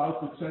orbiting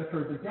about the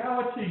center of the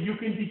galaxy, you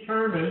can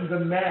determine the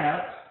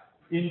mass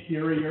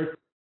interior.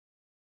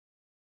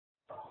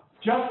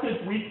 Just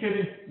as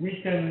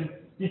we can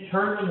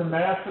determine the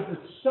mass of the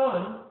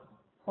sun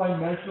by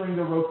measuring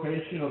the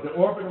rotation of the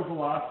orbital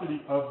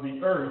velocity of the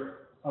Earth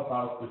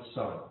about the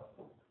sun.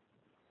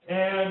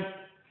 And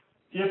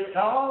if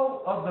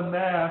all of the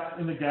mass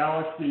in the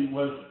galaxy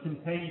was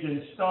contained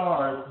in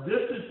stars,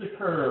 this is the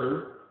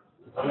curve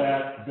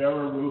that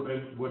Vera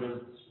Rubin would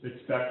have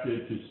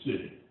expected to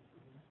see.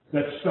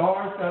 That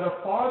stars that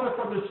are farther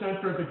from the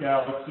center of the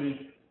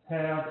galaxy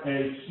have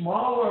a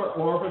smaller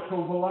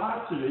orbital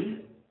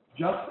velocity,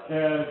 just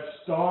as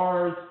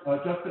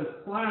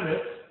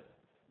planets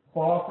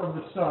far from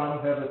the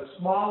sun have a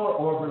smaller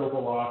orbital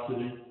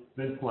velocity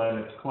than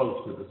planets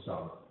close to the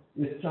sun.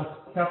 It's just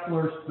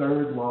Kepler's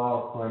third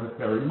law of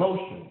planetary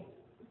motion.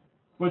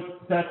 But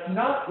that's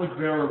not what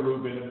Vera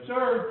Rubin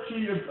observed.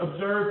 She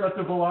observed that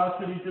the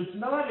velocity does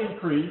not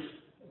increase,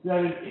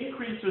 that it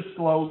increases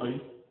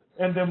slowly,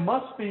 and there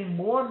must be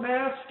more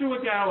mass to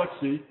a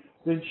galaxy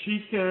than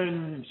she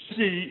can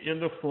see in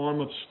the form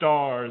of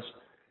stars,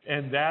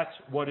 and that's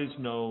what is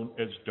known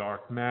as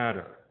dark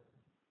matter.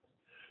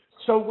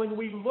 So when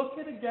we look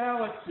at a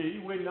galaxy,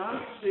 we're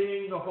not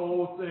seeing the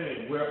whole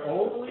thing. We're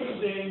only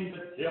seeing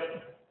the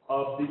tip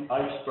of the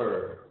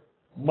iceberg.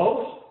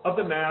 Most of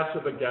the mass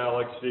of a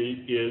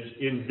galaxy is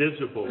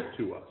invisible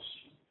to us.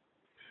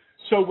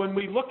 So when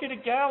we look at a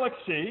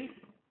galaxy,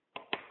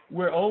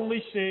 we're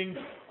only seeing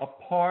a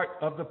part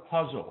of the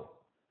puzzle.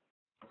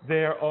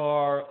 There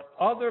are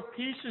other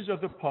pieces of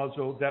the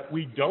puzzle that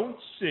we don't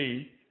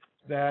see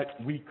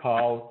that we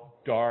call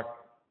dark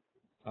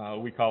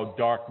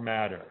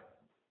matter.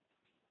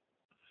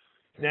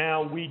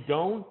 Now, we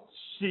don't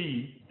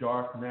see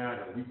dark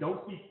matter. We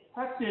don't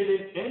detect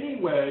it in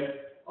any way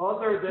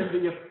other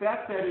than the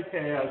effect that it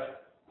has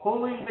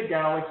pulling the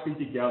galaxy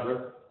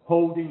together,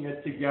 holding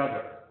it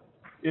together.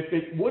 If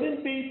it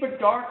wouldn't be for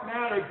dark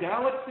matter,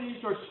 galaxies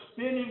are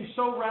spinning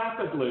so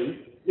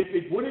rapidly. If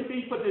it wouldn't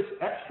be for this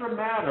extra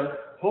matter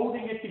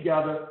holding it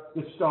together,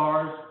 the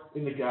stars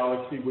in the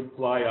galaxy would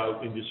fly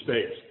out into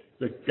space.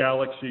 The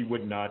galaxy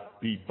would not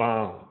be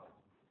bound.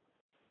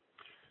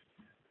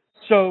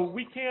 So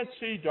we can't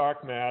see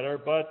dark matter,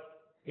 but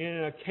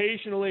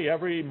occasionally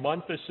every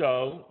month or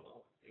so,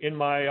 in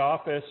my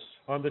office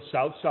on the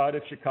south side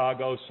of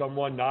Chicago,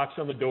 someone knocks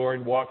on the door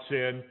and walks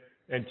in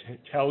and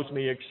tells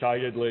me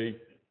excitedly,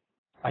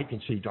 I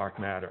can see dark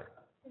matter.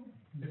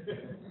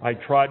 I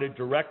try to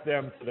direct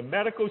them to the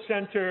medical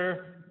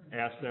center,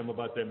 ask them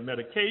about their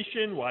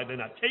medication, why they're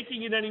not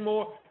taking it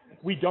anymore.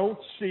 We don't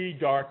see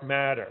dark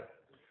matter.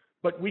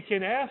 But we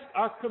can ask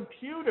our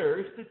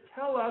computers to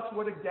tell us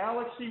what a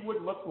galaxy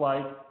would look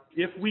like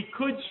if we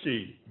could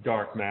see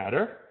dark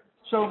matter.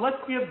 So let's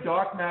give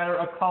dark matter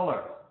a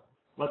color.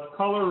 Let's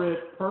color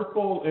it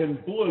purple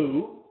and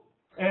blue.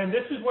 And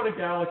this is what a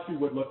galaxy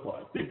would look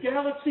like. The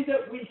galaxy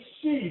that we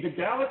see, the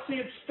galaxy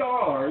of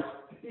stars,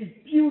 these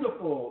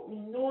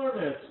beautiful,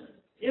 enormous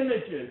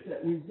images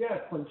that we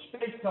get from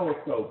space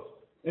telescopes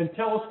and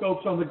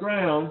telescopes on the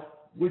ground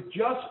would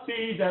just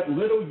be that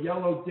little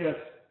yellow disk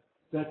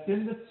that's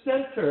in the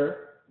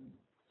center,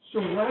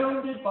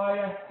 surrounded by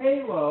a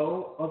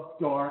halo of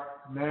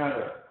dark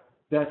matter.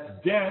 That's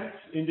dense,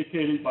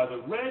 indicated by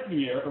the red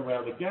here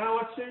around the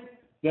galaxy.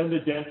 Then the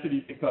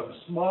density becomes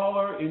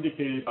smaller,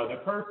 indicated by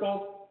the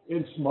purple,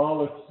 and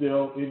smaller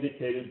still,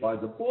 indicated by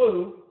the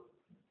blue.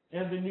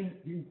 And the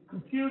new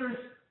computers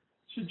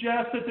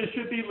suggest that there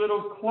should be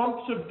little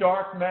clumps of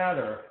dark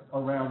matter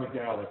around the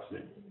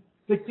galaxy.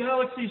 The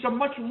galaxies are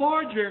much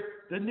larger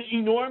than the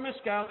enormous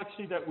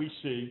galaxy that we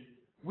see.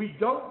 We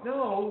don't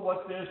know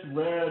what this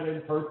red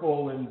and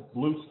purple and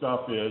blue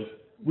stuff is.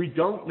 We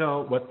don't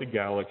know what the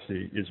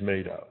galaxy is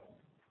made of.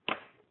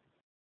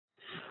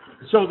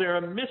 So there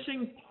are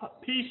missing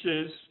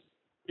pieces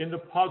in the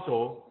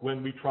puzzle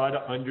when we try to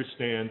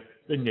understand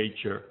the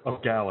nature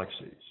of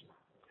galaxies.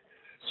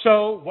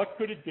 So what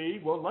could it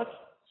be? Well, let's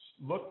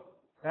look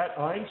at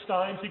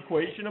Einstein's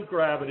equation of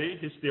gravity,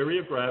 his theory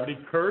of gravity.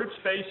 Curved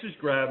space is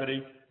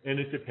gravity, and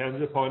it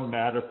depends upon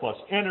matter plus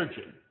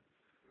energy.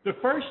 The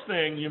first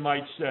thing you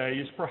might say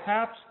is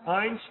perhaps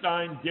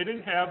Einstein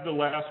didn't have the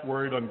last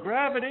word on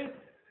gravity,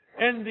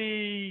 and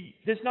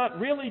there's not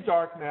really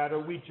dark matter.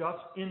 We just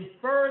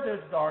infer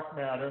there's dark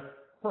matter.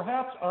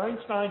 Perhaps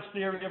Einstein's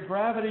theory of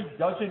gravity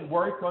doesn't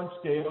work on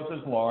scales as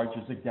large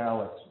as a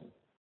galaxy.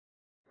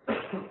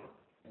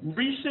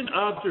 Recent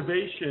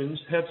observations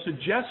have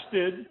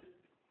suggested,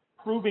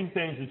 proving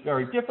things is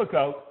very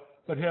difficult,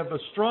 but have a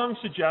strong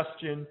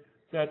suggestion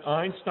that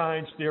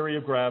Einstein's theory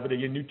of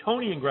gravity, and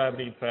Newtonian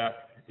gravity in fact,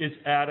 is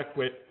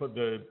adequate for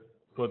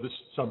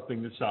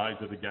something the size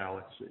of the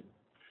galaxy.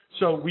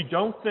 So we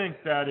don't think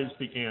that is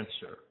the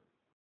answer.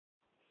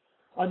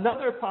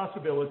 Another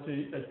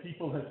possibility that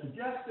people have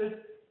suggested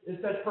is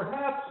that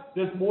perhaps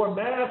there's more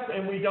mass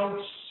and we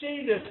don't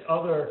see this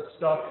other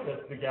stuff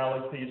that the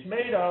galaxy is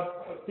made of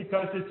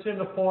because it's in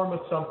the form of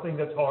something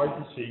that's hard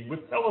to see with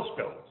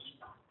telescopes.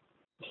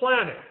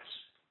 Planets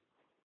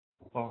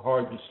are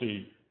hard to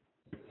see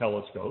with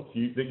telescopes.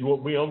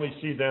 We only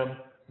see them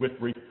with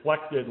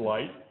reflected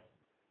light.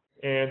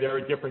 And there are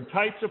different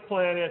types of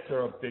planets.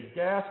 There are big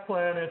gas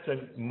planets,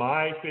 and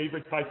my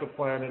favorite type of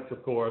planets,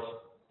 of course,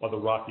 are the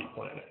rocky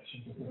planets.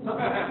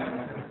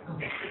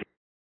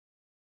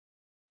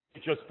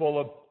 Just full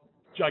of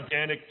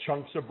gigantic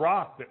chunks of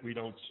rock that we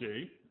don't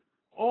see.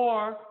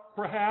 Or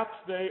perhaps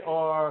they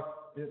are,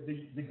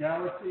 the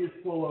galaxy is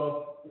full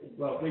of,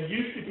 well, they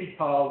used to be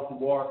called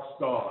dwarf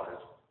stars.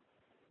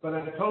 But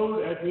I'm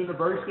told at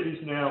universities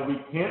now we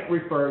can't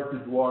refer to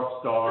dwarf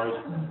stars.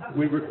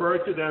 We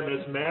refer to them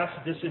as mass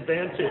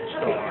disadvantaged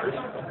stars.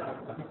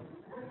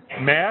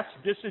 Mass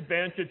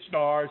disadvantaged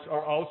stars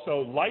are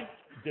also light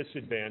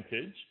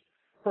disadvantaged.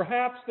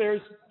 Perhaps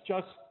there's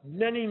just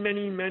many,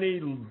 many,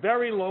 many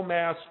very low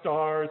mass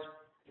stars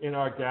in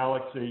our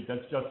galaxy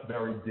that's just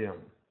very dim.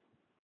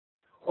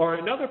 Or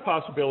another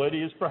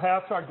possibility is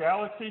perhaps our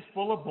galaxy is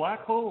full of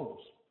black holes.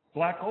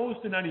 Black holes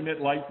do not emit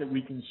light that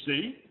we can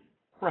see.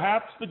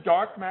 Perhaps the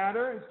dark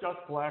matter is just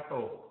black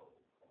holes.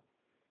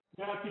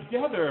 Now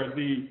together,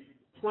 the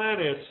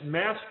planets,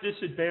 mass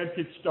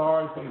disadvantaged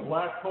stars, and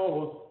black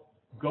holes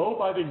go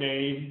by the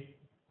name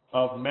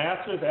of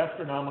massive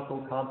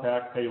astronomical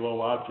compact halo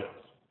objects.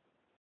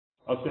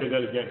 I'll say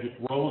that again, it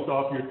just rolls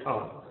off your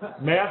tongue.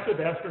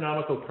 Massive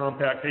astronomical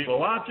compact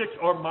halo objects,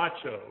 or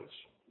MACHOs.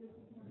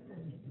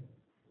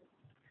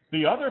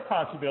 The other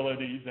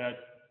possibility that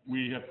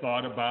we have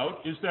thought about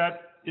is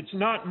that it's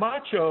not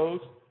MACHOs,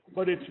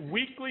 but it's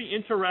weakly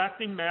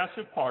interacting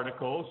massive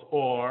particles,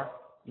 or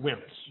WIMPs.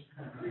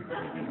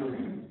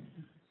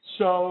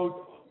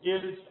 So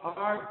is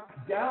our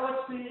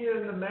galaxy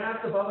and the mass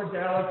of other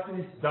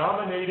galaxies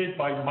dominated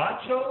by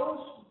MACHOs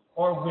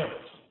or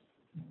WIMPs?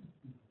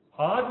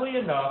 Oddly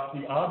enough,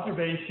 the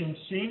observations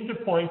seem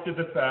to point to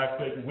the fact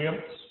that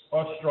WIMPs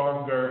are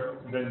stronger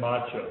than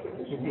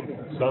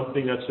MACHOs.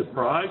 Something that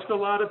surprised a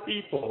lot of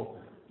people,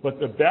 but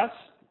the best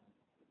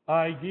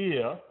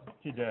idea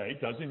today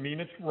doesn't mean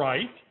it's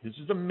right. This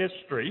is a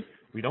mystery.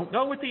 We don't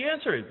know what the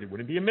answer is. It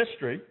wouldn't be a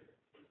mystery.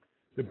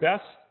 The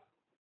best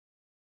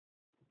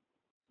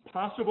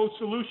possible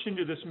solution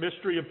to this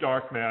mystery of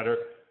dark matter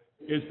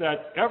is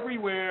that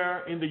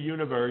everywhere in the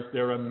universe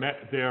there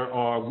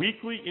are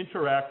weakly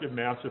interactive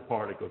massive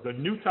particles, a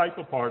new type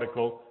of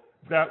particle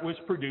that was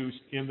produced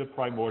in the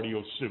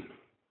primordial soup.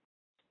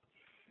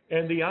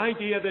 And the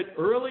idea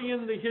that early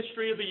in the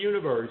history of the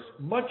universe,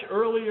 much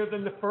earlier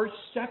than the first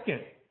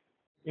second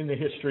in the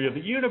history of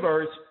the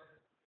universe,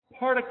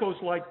 particles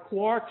like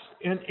quarks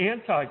and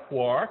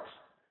anti-quarks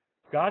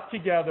got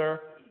together,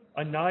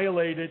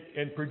 annihilated,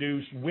 and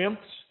produced WIMPs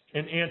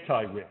and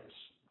anti-WIMPs.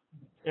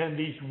 And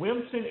these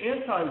WIMPs and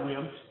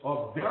anti-WIMPs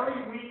are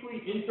very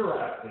weakly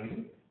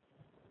interacting.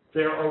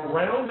 They're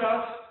around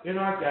us in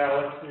our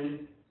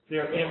galaxy.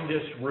 They're in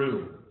this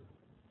room.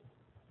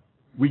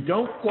 We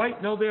don't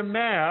quite know their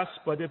mass,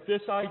 but if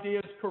this idea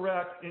is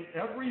correct, in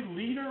every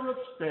liter of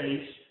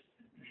space,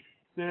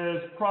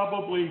 there's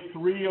probably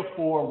 3 or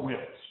 4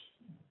 WIMPs.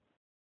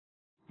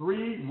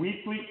 3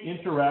 weakly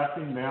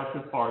interacting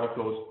massive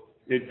particles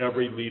in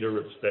every liter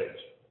of space.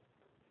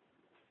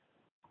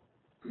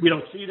 We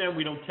don't see them,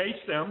 we don't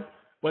taste them,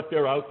 but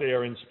they're out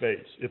there in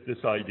space, if this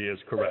idea is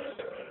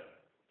correct.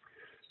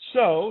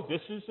 So,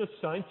 this is a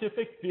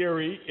scientific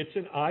theory. It's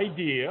an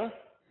idea.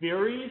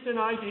 Theories and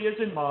ideas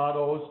and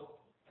models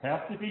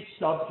have to be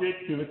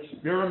subject to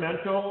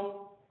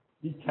experimental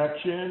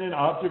detection and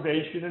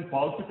observation and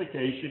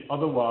falsification.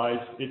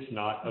 Otherwise, it's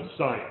not a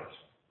science.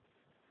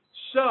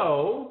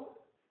 So,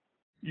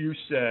 you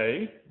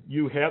say,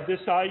 you have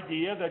this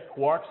idea that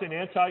quarks and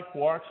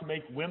anti-quarks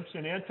make WIMPs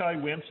and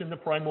anti-WIMPs in the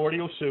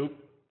primordial soup.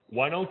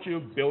 Why don't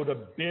you build a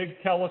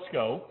big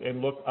telescope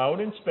and look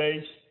out in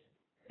space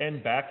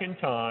and back in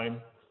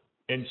time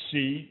and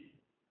see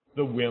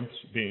the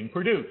WIMPs being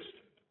produced?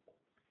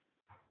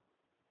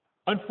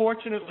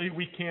 Unfortunately,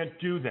 we can't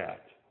do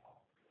that.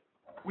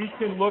 We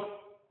can look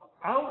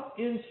out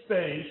in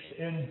space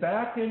and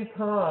back in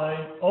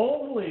time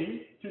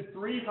only to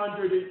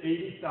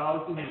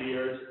 380,000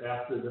 years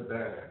after the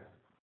Bang.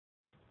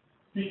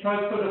 Because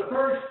for the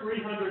first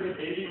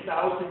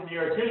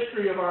 380,000-year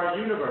history of our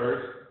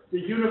universe, the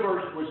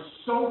universe was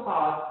so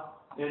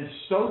hot and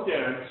so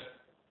dense,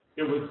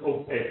 it was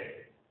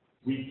opaque.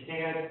 We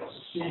can't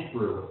see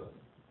through it.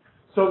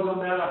 So no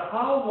matter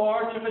how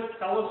large of a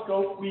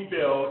telescope we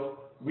build,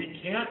 we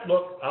can't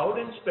look out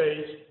in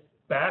space,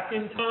 back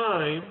in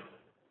time,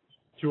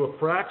 to a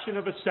fraction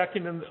of a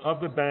second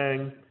of the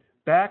Bang,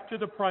 back to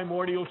the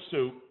primordial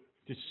soup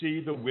to see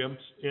the WIMPs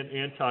and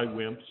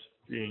anti-WIMPs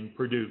being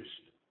produced.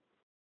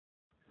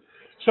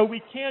 So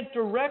we can't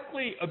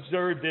directly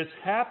observe this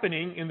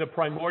happening in the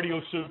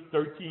primordial soup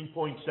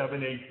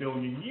 13.78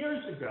 billion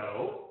years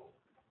ago,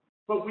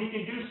 but we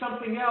can do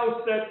something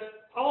else that's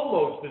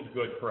almost as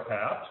good,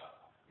 perhaps.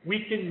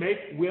 We can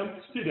make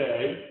WIMPs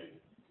today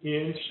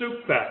in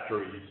soup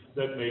factories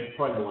that make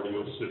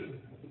primordial soup.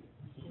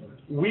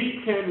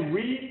 We can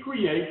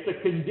recreate the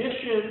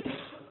conditions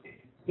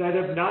that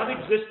have not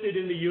existed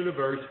in the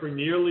universe for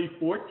nearly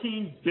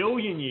 14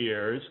 billion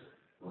years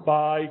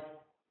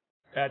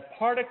at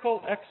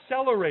particle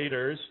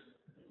accelerators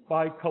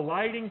by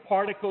colliding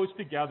particles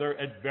together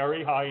at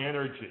very high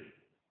energy.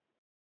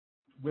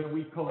 When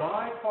we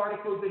collide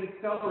particles in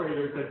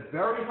accelerators at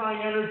very high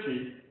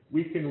energy,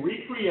 we can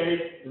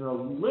recreate in a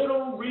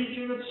little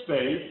region of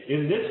space,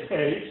 in this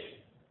case,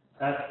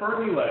 at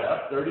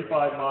Fermilab,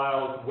 35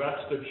 miles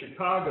west of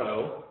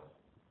Chicago,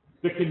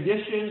 the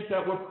conditions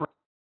that were present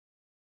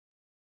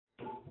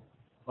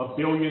a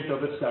billionth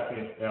of a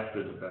second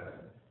after the Bang.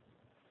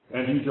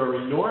 And these are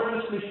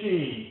enormous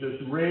machines.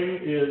 This ring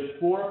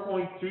is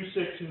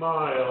 4.26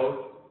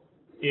 miles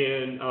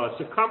in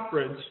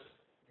circumference,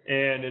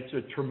 and it's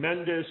a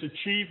tremendous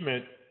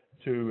achievement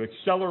to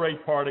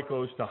accelerate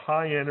particles to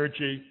high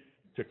energy,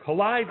 to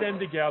collide them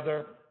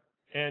together,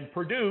 and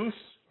produce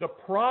the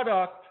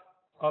product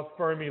of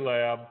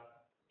Fermilab,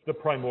 the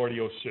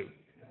primordial soup.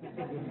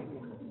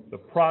 The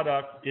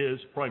product is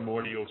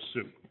primordial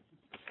soup.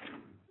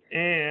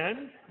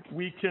 And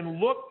we can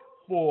look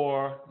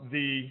for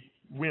the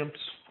WIMPs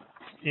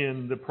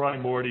in the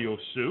primordial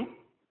soup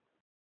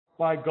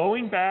by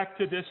going back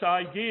to this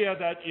idea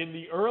that in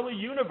the early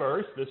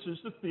universe, this is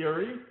the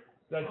theory,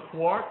 that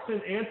quarks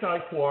and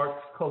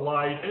anti-quarks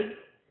collided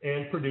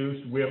and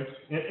produced WIMPs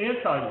and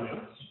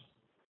anti-WIMPs.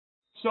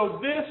 So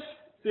this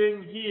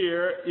thing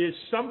here is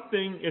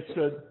something, it's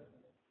a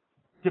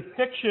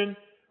depiction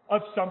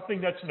of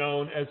something that's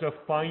known as a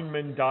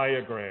Feynman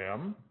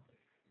diagram,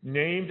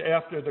 named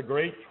after the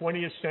great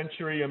 20th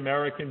century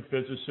American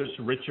physicist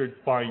Richard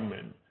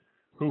Feynman,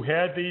 who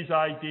had these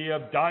idea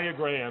of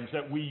diagrams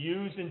that we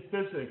use in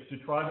physics to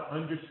try to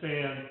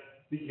understand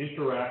the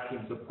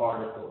interactions of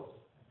particles.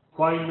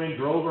 Feynman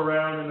drove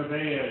around in a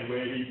van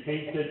where he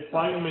painted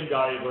Feynman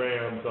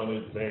diagrams on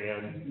his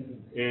van,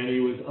 and he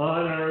was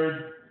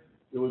honored.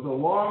 It was a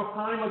long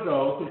time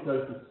ago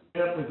because the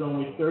stamp was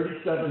only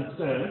 37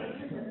 cents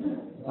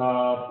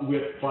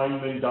with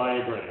Feynman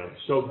diagrams.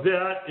 So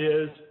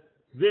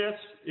this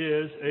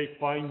is a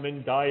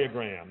Feynman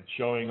diagram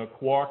showing a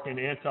quark and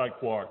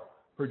anti-quark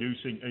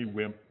producing a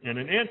WIMP and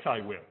an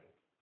anti-WIMP.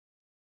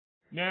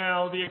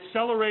 Now, the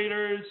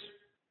accelerators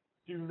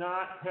do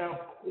not have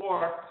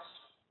quarks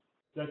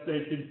that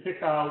they can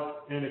pick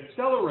out and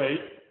accelerate.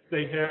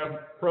 They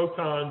have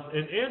protons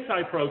and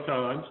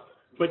antiprotons,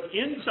 but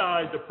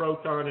inside the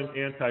proton and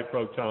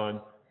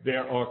antiproton,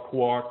 there are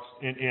quarks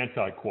and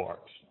antiquarks.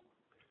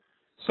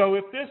 So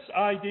if this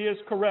idea is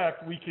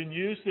correct, we can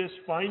use this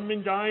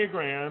Feynman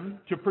diagram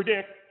to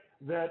predict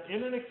that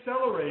in an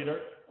accelerator,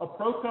 a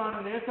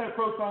proton and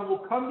antiproton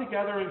will come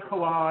together and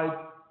collide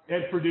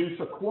and produce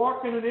a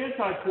quark and an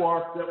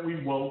antiquark that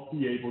we won't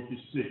be able to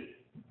see.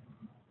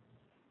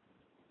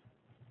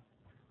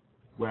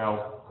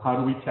 Well, how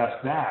do we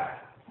test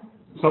that?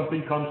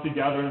 Something comes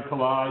together and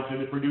collides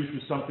and it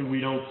produces something we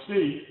don't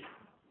see.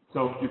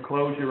 So if you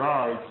close your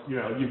eyes,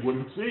 you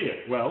wouldn't see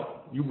it.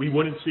 Well, we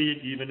wouldn't see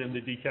it even in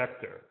the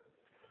detector.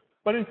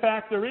 But in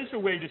fact, there is a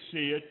way to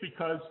see it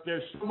because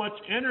there's so much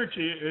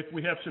energy. If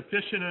we have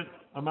sufficient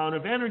amount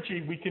of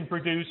energy, we can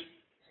produce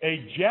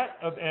a jet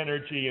of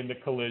energy in the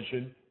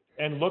collision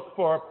and look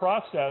for a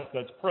process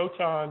that's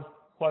proton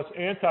plus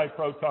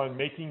antiproton,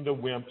 making the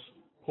WIMPs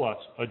plus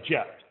a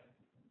jet.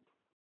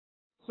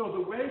 So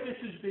the way this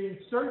is being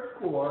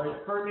searched for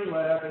at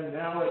Fermilab and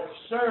now at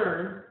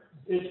CERN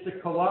is to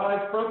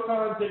collide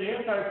protons and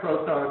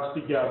antiprotons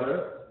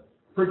together,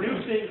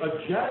 producing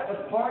a jet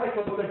of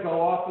particles that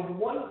go off in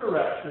one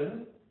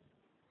direction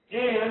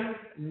and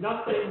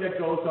nothing that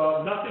goes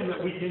off, nothing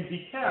that we can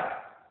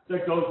detect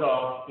that goes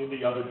off in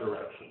the other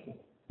direction.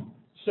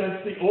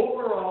 Since the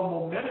overall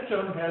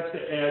momentum has to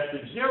add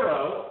to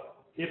zero,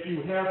 if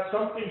you have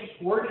something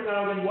squirting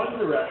out in one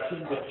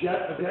direction, the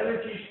jet of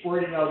energy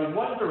squirting out in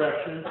one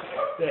direction,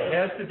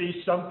 there has to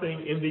be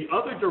something in the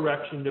other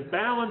direction to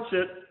balance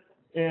it,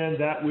 and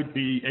that would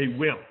be a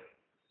WIMP.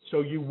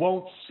 So you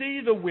won't see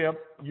the WIMP,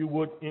 you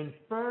would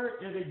infer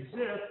it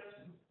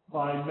exists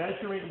by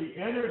measuring the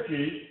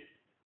energy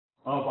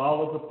of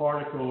all of the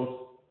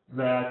particles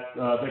that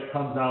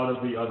comes out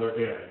of the other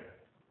end.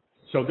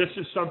 So this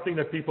is something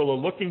that people are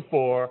looking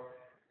for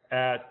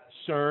at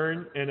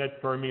CERN and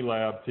at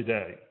Fermilab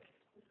today.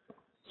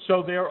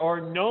 So there are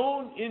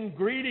known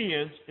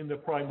ingredients in the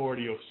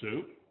primordial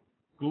soup: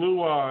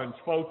 gluons,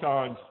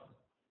 photons,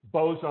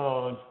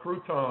 bosons,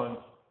 protons,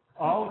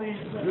 all these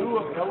new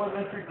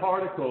elementary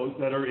particles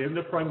that are in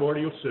the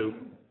primordial soup.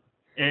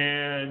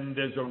 And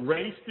there's a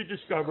race to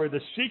discover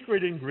the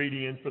secret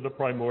ingredient for the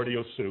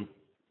primordial soup.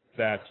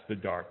 That's the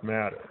dark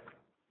matter.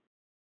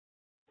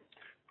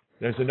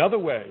 There's another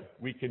way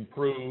we can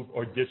prove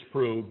or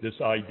disprove this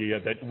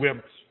idea that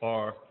WIMPs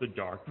are the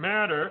dark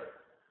matter.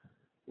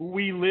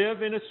 We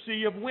live in a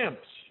sea of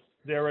WIMPs.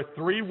 There are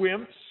 3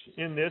 WIMPs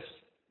in this.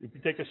 If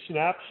you take a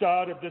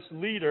snapshot of this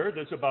liter,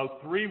 there's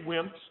about 3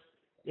 WIMPs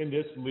in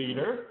this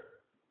liter.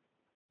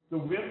 The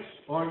WIMPs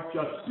aren't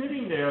just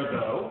sitting there,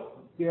 though.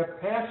 They're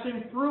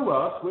passing through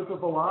us with a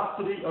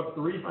velocity of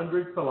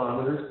 300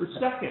 kilometers per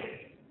second,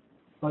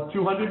 about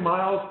 200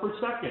 miles per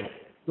second.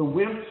 The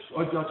WIMPs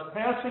are just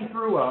passing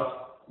through us.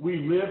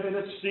 We live in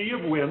a sea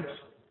of WIMPs.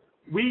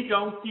 We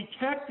don't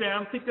detect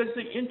them because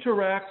they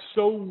interact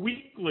so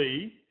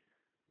weakly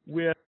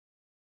with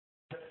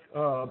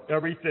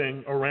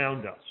everything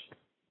around us.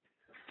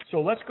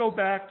 So let's go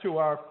back to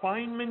our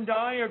Feynman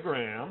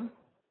diagram,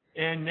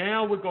 and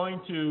now we're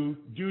going to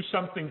do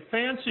something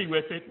fancy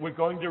with it. We're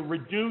going to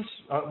reverse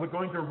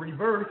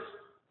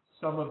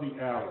some of the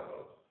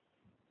arrows.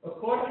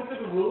 According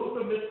to the rules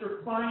of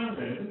Mr.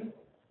 Feynman,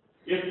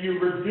 if you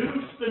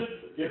reverse,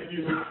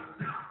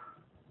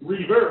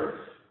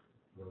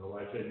 I don't know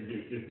why I said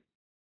reduce,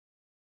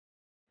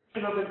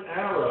 of an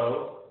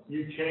arrow,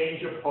 you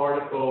change a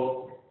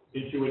particle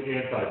into an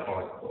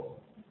antiparticle.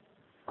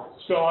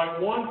 So I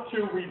want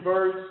to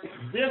reverse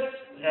this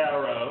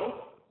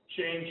arrow,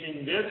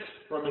 changing this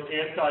from an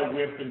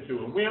anti-WIMP into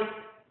a WIMP,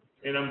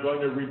 and I'm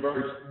going to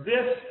reverse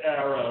this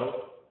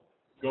arrow,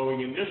 going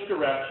in this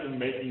direction,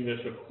 making this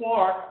a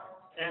quark.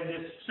 And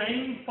this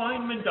same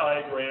Feynman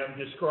diagram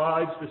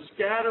describes the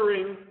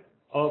scattering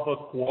of a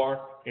quark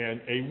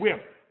and a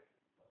WIMP.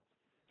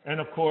 And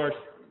of course,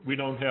 we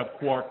don't have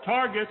quark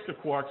targets. The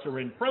quarks are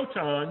in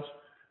protons,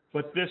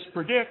 but this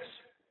predicts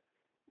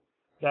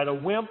that a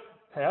WIMP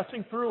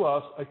passing through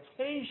us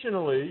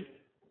occasionally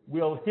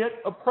will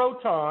hit a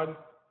proton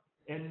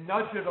and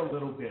nudge it a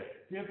little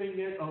bit, giving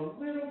it a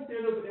little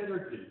bit of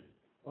energy,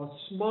 a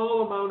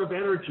small amount of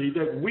energy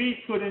that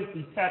we couldn't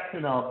detect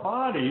in our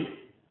body.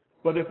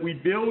 But if we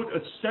build a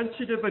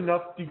sensitive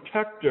enough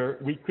detector,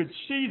 we could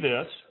see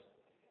this.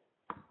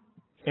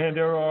 And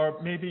there are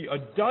maybe a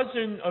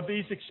dozen of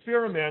these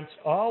experiments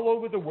all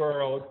over the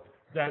world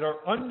that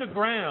are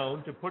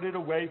underground to put it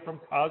away from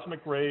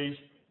cosmic rays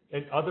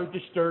and other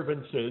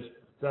disturbances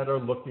that are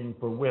looking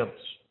for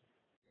WIMPs.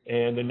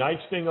 And the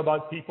nice thing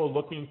about people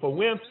looking for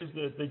WIMPs is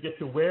that they get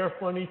to wear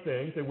funny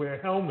things. They wear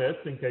helmets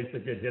in case they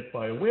get hit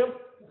by a WIMP.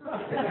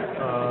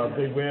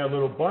 They wear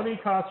little bunny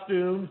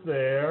costumes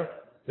there.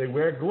 They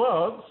wear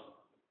gloves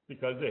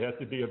because they have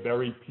to be a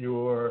very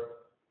pure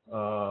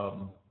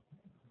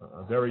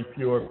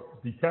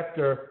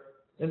detector.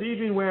 And they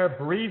even wear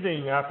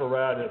breathing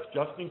apparatus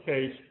just in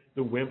case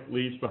the WIMP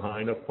leaves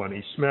behind a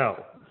funny smell.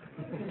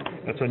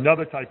 That's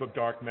another type of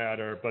dark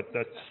matter, but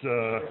that's...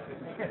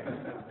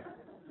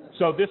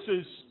 So this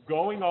is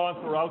going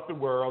on throughout the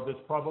world.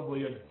 There's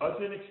probably a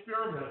dozen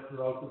experiments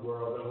throughout the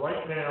world. And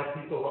right now,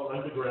 people are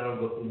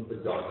underground looking for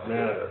dark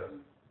matter.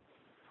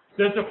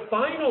 There's a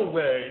final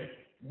way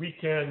we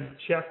can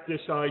check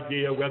this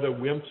idea whether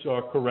WIMPs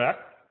are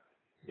correct,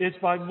 is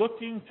by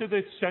looking to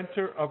the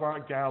center of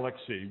our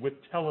galaxy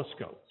with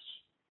telescopes.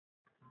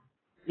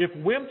 If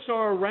WIMPs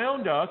are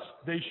around us,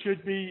 they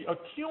should be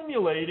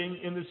accumulating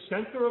in the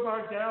center of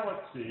our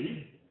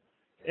galaxy.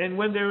 And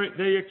when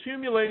they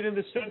accumulate in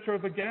the center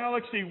of a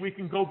galaxy, we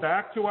can go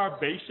back to our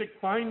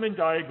basic Feynman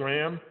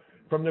diagram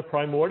from the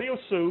primordial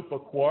soup. A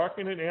quark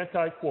and an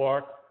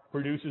anti-quark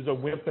produces a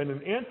WIMP and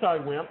an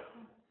anti-WIMP.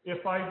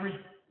 if I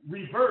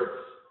reverse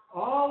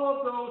all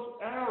of those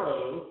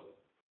arrows,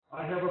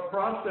 I have a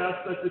process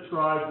that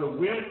describes a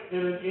WIMP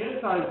and an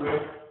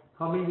anti-WIMP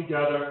coming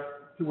together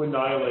to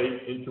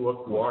annihilate into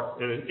a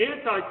quark and an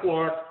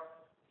anti-quark.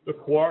 The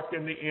quark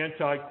and the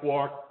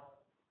anti-quark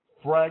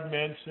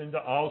fragments into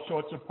all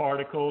sorts of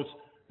particles.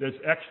 There's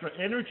extra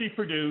energy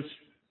produced,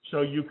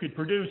 so you could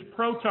produce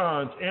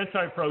protons,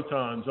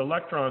 antiprotons,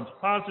 electrons,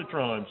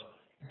 positrons,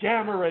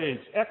 gamma rays,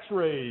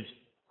 X-rays,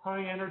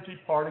 high-energy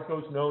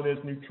particles known as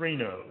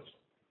neutrinos.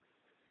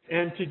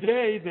 And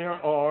today there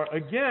are,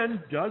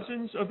 again,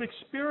 dozens of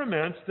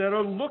experiments that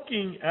are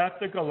looking at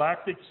the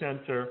galactic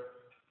center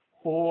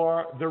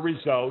for the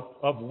result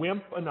of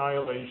WIMP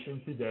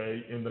annihilation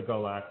today in the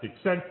galactic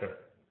center.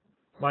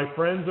 My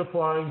friends are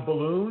flying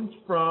balloons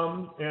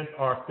from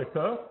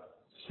Antarctica,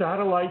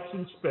 satellites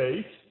in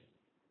space,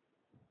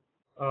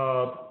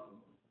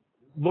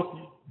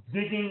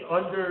 digging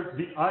under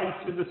the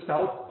ice in the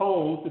South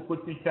Pole to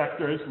put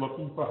detectors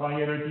looking for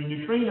high-energy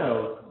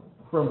neutrinos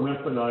from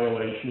WIMP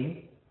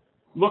annihilation,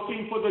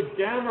 looking for the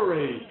gamma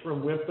rays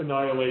from WIMP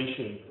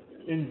annihilation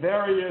in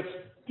various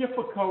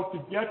difficult to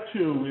get to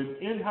in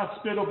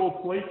inhospitable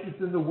places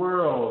in the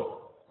world,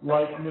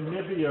 like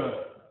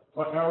Namibia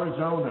or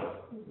Arizona,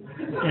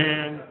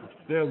 and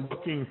they're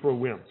looking for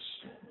WIMPs.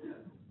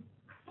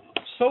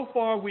 So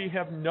far, we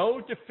have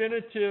no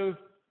definitive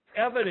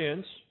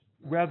evidence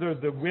whether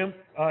the WIMP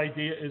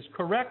idea is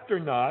correct or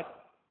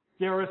not.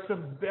 There are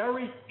some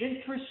very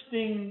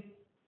interesting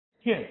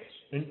hints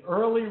and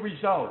early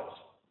results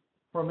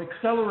from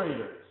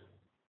accelerators,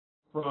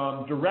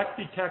 from direct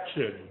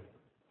detection,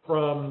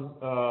 from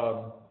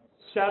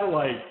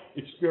satellite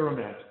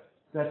experiments,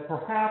 that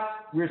perhaps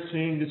we're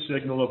seeing the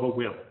signal of a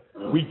WIMP.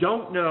 We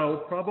don't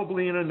know.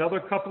 Probably in another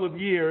couple of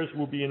years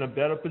we'll be in a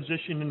better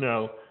position to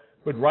know.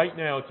 But right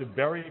now it's a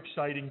very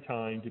exciting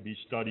time to be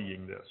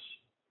studying this.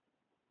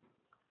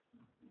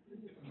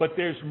 But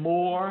there's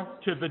more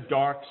to the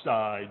dark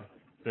side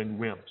than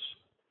WIMPs.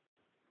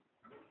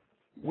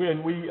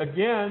 When we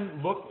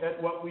again look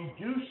at what we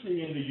do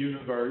see in the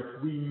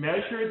universe, we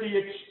measure the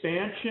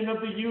expansion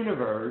of the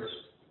universe,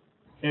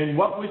 and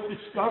what was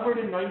discovered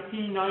in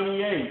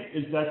 1998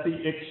 is that the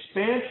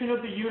expansion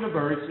of the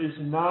universe is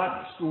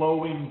not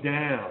slowing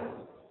down.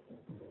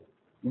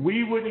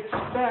 We would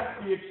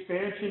expect the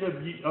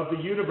expansion of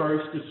the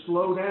universe to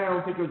slow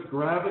down because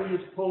gravity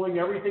is pulling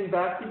everything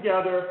back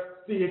together.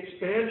 The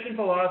expansion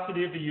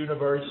velocity of the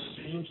universe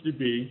seems to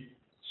be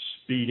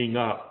speeding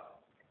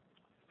up.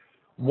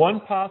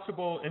 One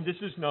possible, and this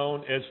is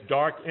known as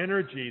dark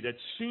energy, that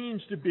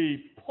seems to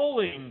be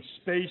pulling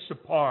space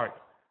apart,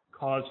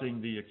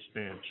 causing the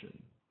expansion.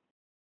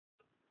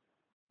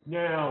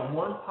 Now,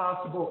 one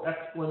possible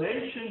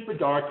explanation for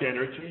dark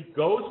energy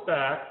goes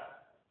back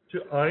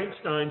to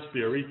Einstein's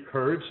theory,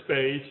 curved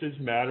space is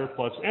matter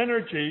plus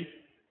energy,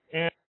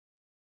 and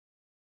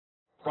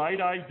bright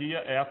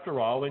idea after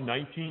all in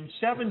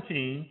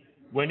 1917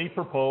 when he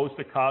proposed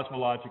the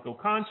cosmological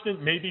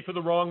constant, maybe for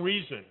the wrong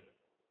reason.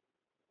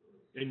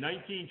 In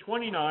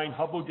 1929,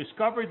 Hubble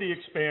discovered the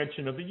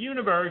expansion of the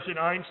universe, and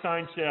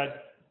Einstein said,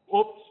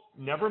 oops,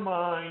 never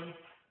mind,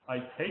 I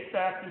take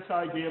back this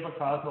idea of a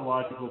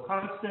cosmological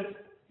constant.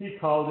 He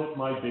called it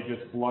my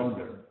biggest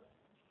blunder.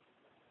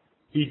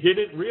 He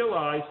didn't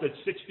realize that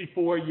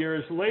 64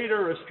 years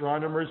later,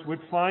 astronomers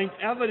would find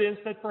evidence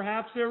that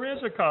perhaps there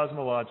is a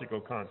cosmological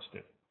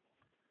constant.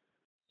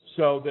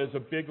 So there's a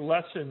big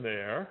lesson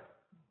there.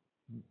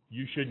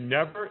 You should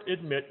never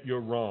admit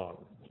you're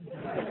wrong.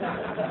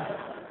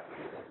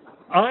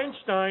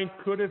 Einstein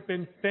could have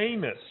been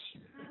famous,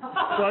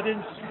 but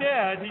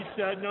instead he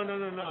said, no,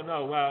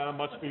 I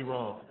must be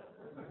wrong.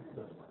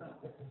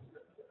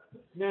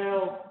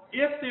 Now,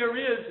 if there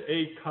is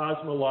a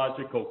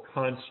cosmological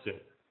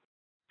constant,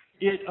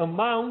 it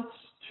amounts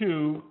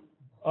to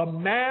a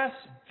mass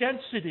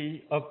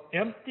density of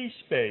empty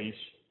space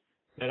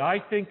that I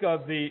think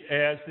of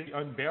as the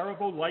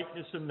unbearable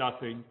lightness of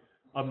nothing,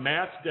 a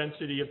mass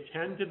density of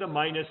 10 to the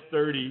minus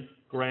 30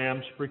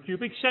 grams per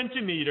cubic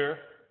centimeter.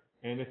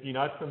 And if you're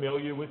not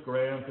familiar with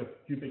grams per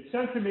cubic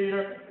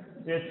centimeter,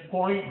 it's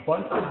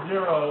bunch of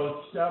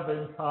zeros,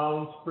 7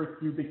 pounds per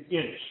cubic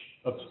inch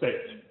of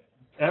space.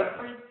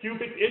 Every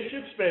cubic inch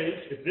of space,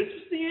 if this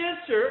is the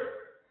answer,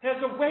 has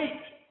a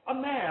weight, a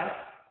mass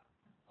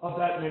of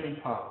that many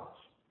pounds.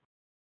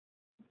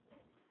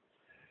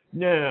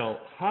 Now,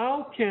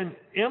 how can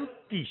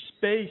empty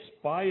space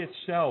by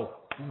itself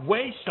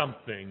weigh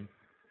something?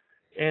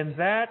 And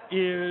that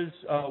is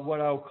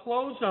what I'll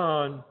close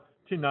on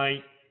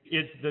tonight,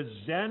 is the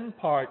Zen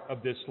part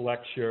of this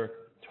lecture,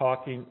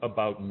 talking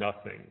about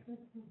nothing.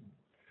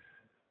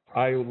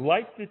 I would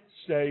like to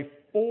say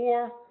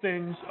 4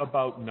 things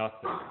about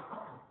nothing.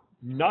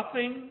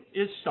 Nothing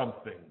is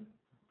something.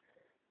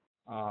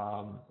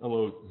 A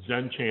little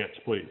Zen chants,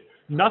 please.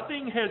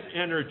 Nothing has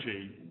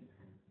energy.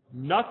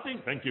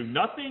 Nothing, thank you,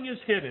 nothing is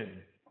hidden.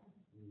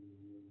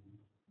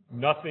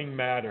 Nothing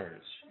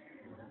matters.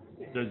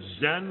 The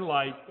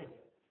Zen-like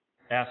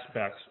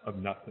aspects of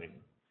nothing.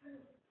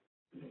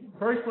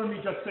 First, let me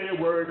just say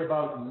a word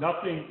about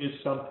nothing is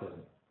something.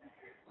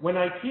 When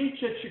I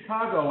teach at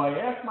Chicago, I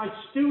ask my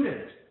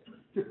students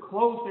to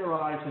close their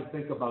eyes and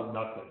think about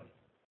nothing.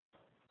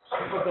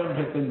 Some of them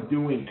have been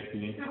doing it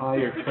the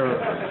entire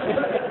term,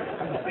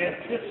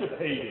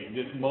 anticipating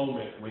this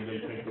moment when they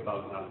think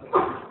about nothing.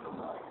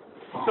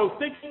 So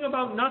thinking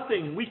about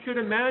nothing, we could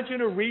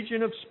imagine a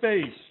region of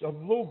space, a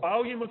little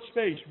volume of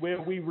space, where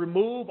we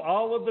remove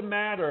all of the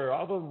matter,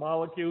 all the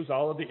molecules,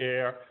 all of the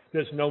air.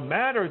 There's no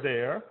matter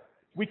there.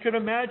 We could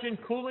imagine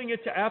cooling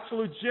it to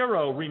absolute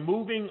zero,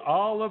 removing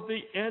all of the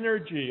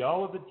energy,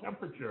 all of the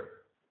temperature.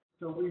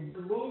 So we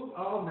remove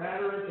all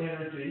matter and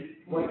energy.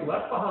 What's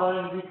left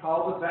behind we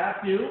call the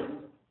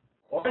vacuum,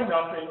 or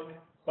nothing,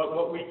 but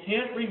what we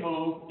can't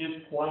remove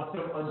is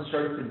quantum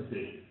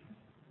uncertainty.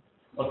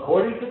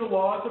 According to the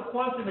laws of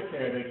quantum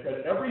mechanics,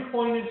 at every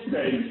point in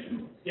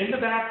space, in the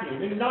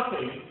vacuum, in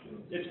nothing,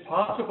 it's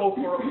possible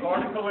for a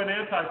particle and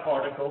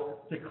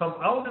antiparticle to come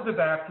out of the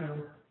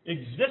vacuum,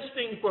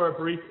 existing for a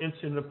brief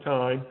instant of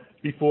time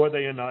before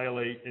they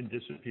annihilate and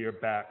disappear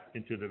back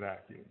into the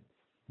vacuum.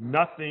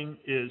 Nothing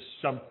is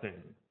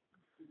something.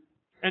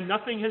 And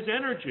nothing has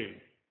energy.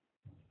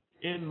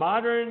 In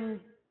modern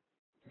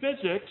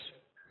physics,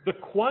 the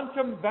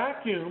quantum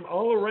vacuum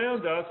all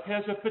around us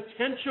has a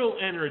potential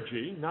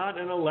energy, not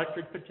an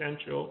electric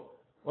potential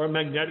or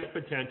magnetic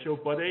potential,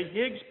 but a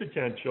Higgs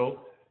potential.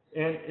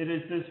 And it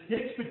is this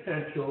Higgs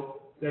potential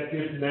that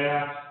gives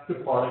mass to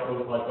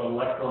particles like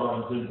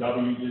electrons and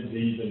W's and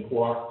Z's and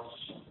quarks.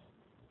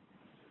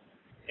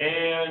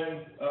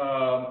 And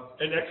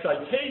an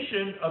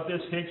excitation of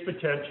this Higgs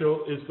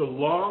potential is the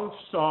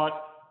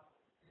long-sought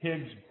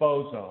Higgs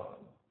boson.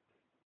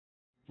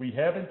 We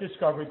haven't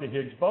discovered the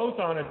Higgs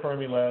boson at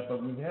Fermilab,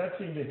 but we have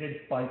seen the Higgs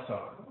boson.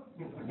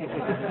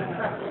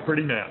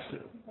 Pretty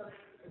massive.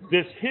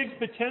 This Higgs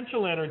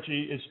potential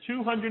energy is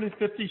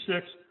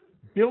 256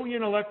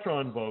 billion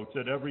electron volts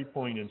at every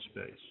point in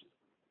space.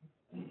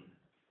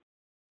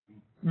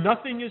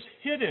 Nothing is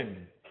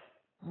hidden.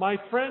 My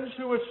friends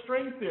who are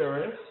string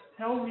theorists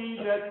tell me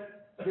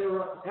that there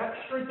are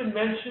extra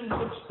dimensions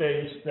of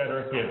space that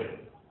are hidden.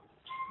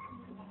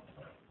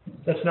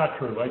 That's not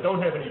true. I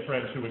don't have any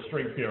friends who are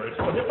string theorists,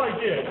 but if I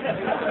did,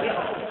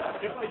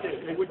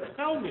 they would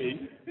tell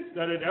me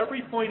that at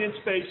every point in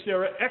space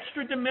there are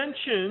extra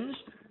dimensions,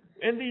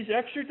 and these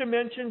extra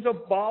dimensions are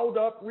balled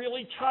up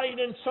really tight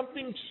and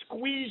something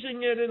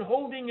squeezing it and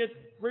holding it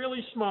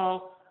really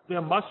small.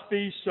 There must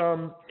be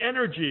some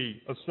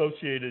energy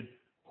associated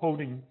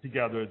holding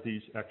together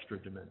these extra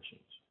dimensions.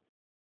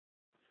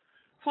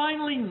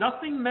 Finally,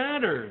 nothing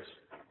matters.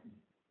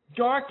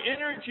 Dark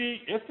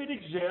energy, if it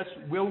exists,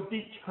 will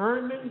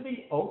determine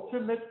the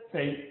ultimate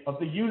fate of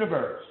the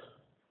universe.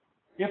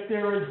 If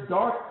there is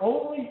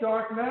only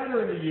dark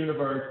matter in the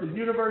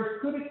universe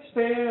could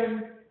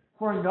expand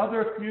for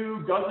another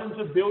few dozens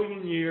of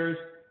billion years,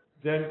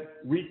 then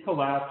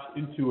recollapse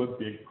into a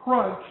big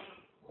crunch,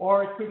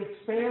 or it could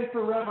expand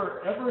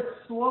forever, ever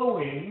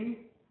slowing,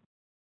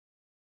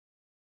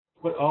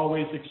 but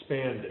always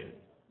expanding.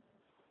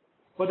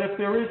 But if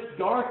there is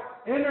dark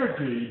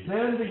energy,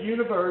 then the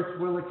universe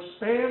will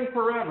expand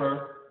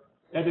forever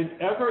at an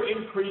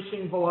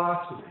ever-increasing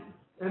velocity.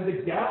 And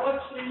the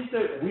galaxies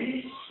that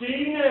we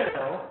see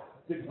now,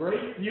 the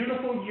great,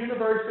 beautiful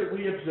universe that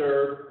we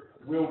observe,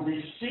 will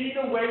recede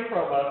away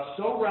from us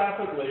so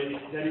rapidly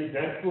that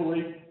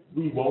eventually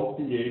we won't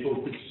be able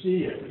to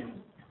see it.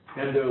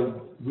 And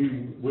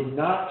we will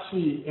not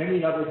see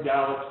any other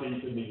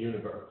galaxies in the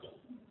universe.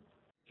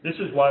 This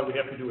is why we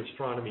have to do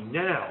astronomy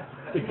now.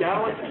 The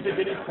galaxies are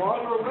getting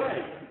farther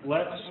away.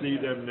 Let's see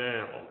them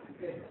now.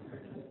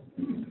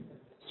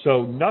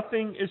 So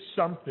nothing is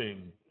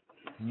something.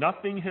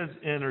 Nothing has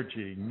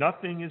energy.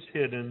 Nothing is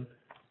hidden.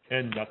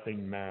 And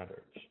nothing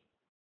matters.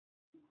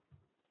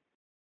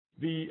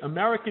 The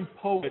American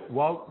poet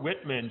Walt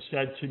Whitman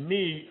said, "To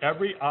me,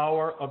 every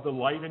hour of the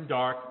light and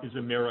dark is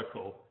a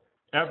miracle.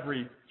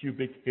 Every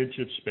cubic inch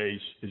of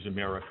space is a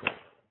miracle."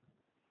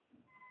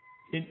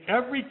 In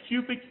every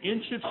cubic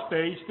inch of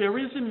space, there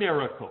is a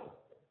miracle.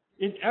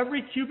 In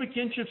every cubic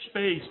inch of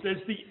space,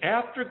 there's the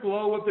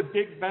afterglow of the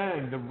Big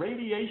Bang, the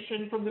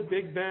radiation from the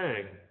Big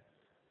Bang.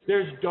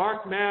 There's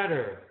dark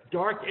matter,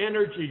 dark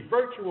energy,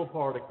 virtual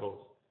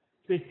particles,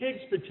 the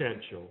Higgs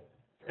potential,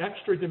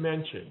 extra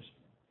dimensions.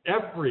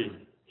 Every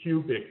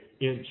cubic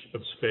inch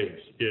of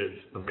space is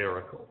a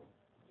miracle.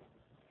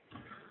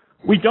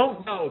 We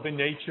don't know the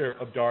nature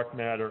of dark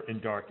matter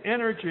and dark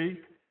energy,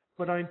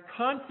 but I'm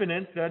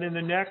confident that in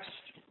the next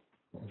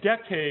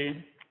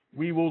decade,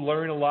 we will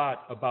learn a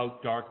lot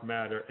about dark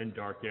matter and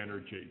dark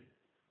energy,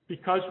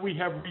 because we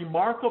have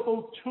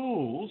remarkable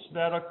tools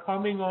that are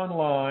coming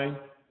online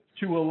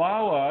to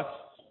allow us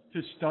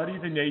to study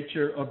the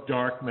nature of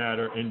dark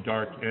matter and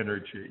dark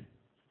energy.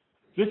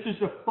 This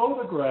is a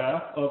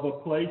photograph of a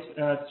place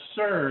at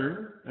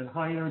CERN, and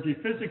High Energy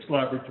Physics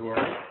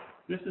Laboratory.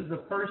 This is a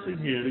person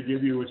here to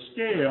give you a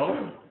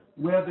scale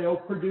where they'll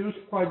produce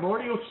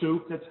primordial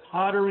soup that's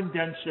hotter and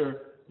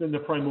denser than the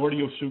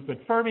primordial soup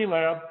at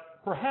Fermilab.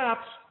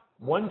 Perhaps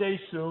one day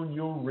soon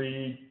you'll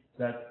read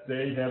that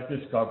they have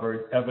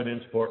discovered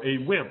evidence for a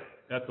WIMP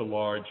at the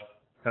Large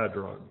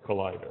Hadron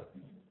Collider.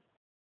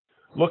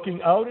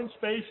 Looking out in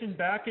space and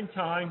back in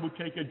time would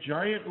take a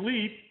giant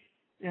leap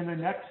in the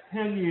next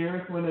 10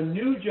 years when a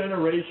new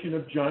generation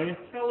of giant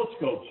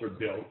telescopes are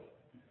built.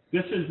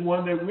 This is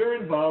one that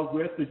we're involved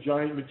with, the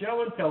Giant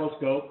Magellan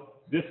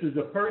Telescope. This is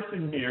a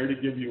person here to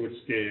give you a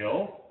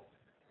scale.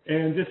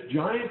 And this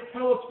giant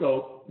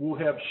telescope will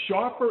have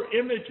sharper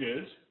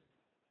images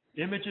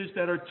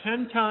that are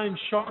 10 times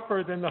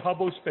sharper than the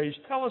Hubble Space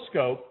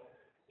Telescope,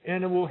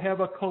 and it will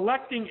have a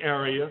collecting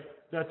area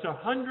that's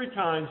 100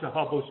 times the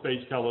Hubble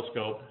Space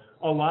Telescope,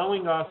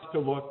 allowing us to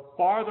look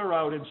farther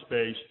out in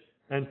space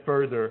and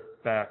further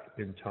back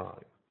in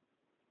time.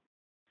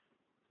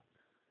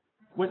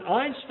 When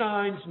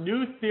Einstein's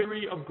new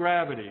theory of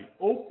gravity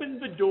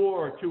opened the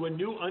door to a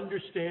new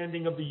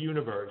understanding of the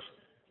universe,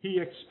 he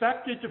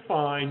expected to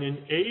find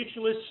an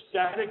ageless,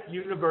 static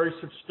universe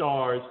of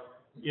stars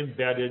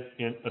embedded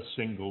in a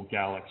single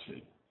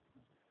galaxy.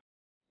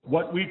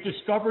 What we've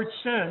discovered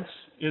since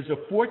is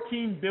a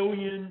 14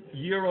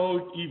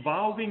 billion-year-old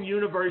evolving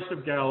universe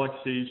of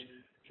galaxies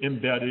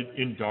embedded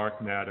in dark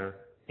matter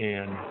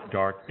and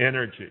dark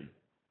energy.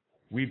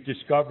 We've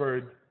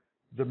discovered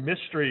the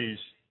mysteries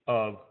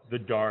of the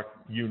dark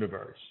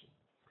universe.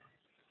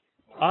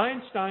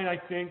 Einstein, I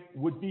think,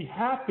 would be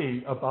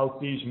happy about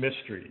these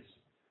mysteries.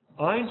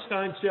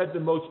 Einstein said the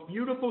most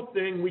beautiful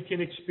thing we can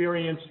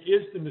experience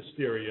is the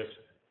mysterious.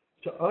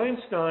 To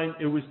Einstein,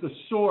 it was the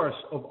source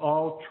of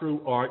all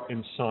true art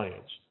and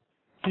science.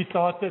 He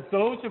thought that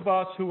those of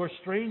us who are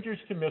strangers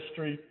to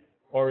mystery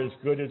are as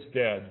good as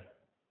dead.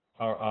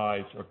 Our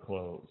eyes are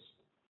closed.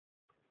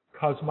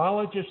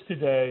 Cosmologists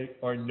today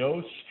are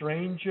no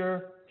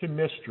stranger to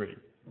mystery.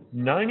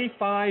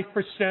 95%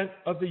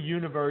 of the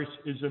universe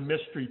is a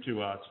mystery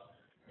to us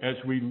as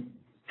we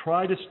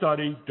try to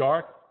study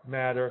dark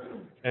matter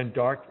and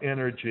dark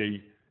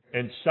energy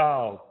and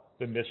solve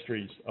the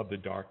mysteries of the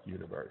dark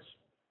universe.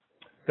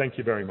 Thank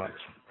you very much.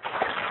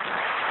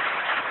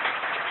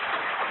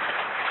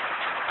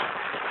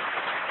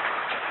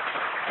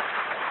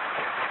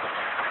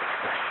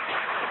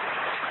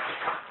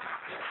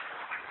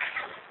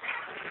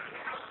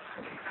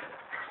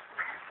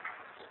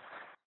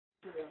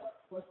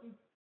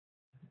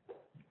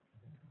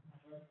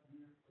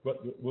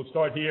 We'll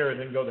start here and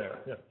then go there.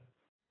 Yeah.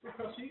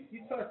 Professor,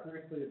 you talked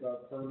briefly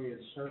about Fermi and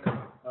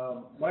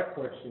CERN. My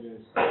question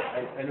is,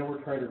 I know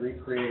we're trying to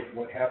recreate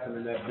what happened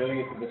in that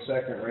billionth of a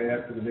second right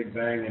after the Big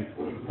Bang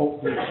and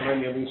hopefully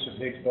find the elusive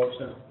Higgs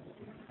boson.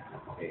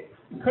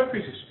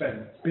 Countries have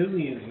spent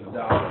billions of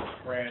dollars,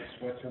 France,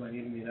 Switzerland,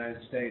 even the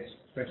United States,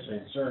 especially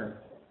in CERN.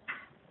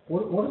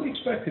 What do we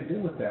expect to do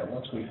with that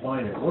once we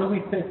find it? What do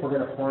we think we're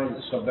going to find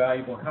that's so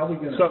valuable? How are we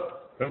going to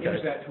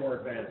use that to our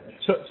advantage?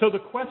 So the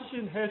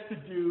question has to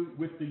do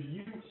with the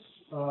use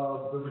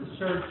of the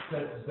research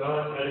that's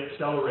done at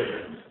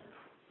accelerators.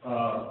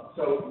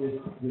 So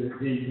the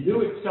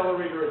new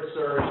accelerator at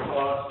CERN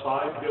costs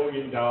 $5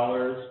 billion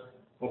or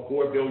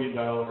 $4 billion.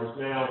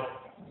 Now,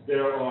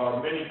 there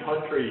are many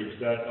countries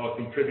that are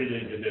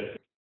contributing to this.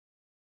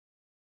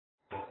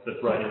 That's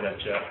writing that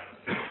check.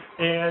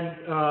 And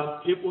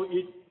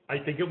I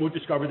think it will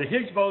discover the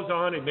Higgs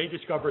boson. It may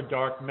discover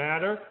dark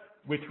matter,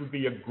 which would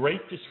be a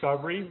great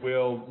discovery.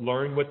 We'll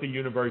learn what the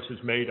universe is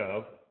made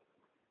of.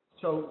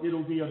 So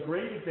it'll be a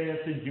great advance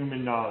in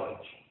human knowledge.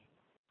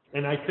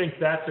 And I think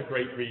that's a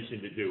great reason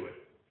to do it.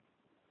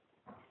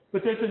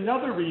 But there's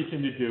another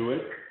reason to do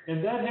it,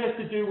 and that has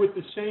to do with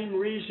the same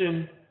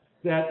reason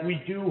that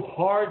we do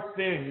hard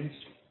things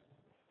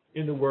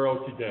in the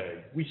world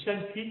today. We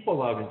send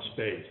people out in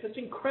space. That's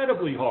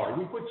incredibly hard.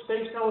 We put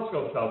space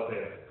telescopes out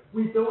there.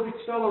 We build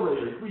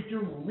accelerators. We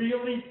do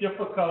really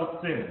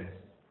difficult things.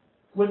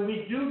 When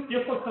we do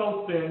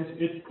difficult things,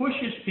 it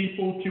pushes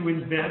people to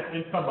invent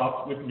and come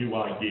up with new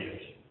ideas.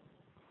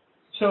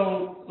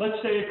 So let's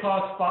say it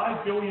costs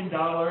 $5 billion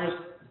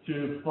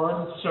to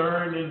fund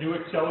CERN and new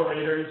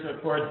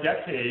accelerators for a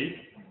decade.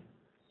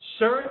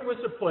 CERN was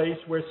a place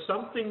where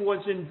something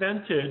was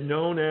invented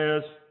known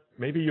as,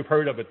 maybe you've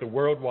heard of it, the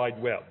World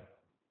Wide Web.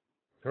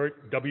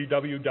 Heard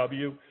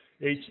www,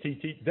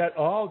 HTTP,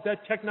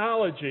 that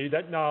technology,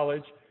 that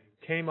knowledge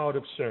came out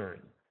of CERN.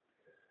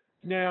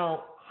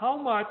 Now, how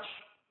much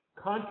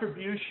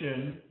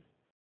contribution,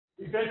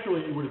 eventually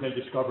it would have been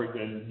discovered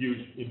and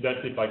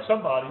invented by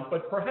somebody,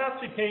 but perhaps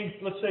it came,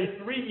 let's say,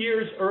 3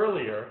 years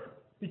earlier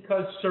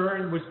because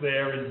CERN was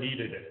there and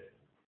needed it.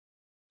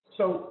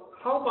 So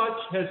how much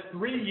has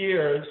 3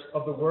 years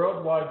of the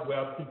World Wide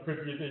Web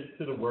contributed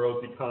to the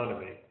world's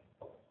economy?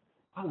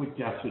 I would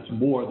guess it's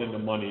more than the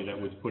money that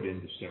was put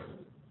into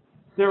CERN.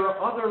 There are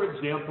other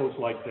examples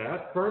like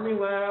that.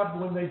 Fermilab,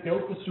 when they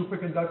built the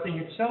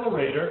superconducting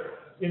accelerator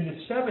in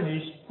the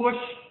 70s, pushed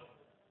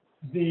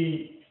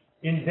the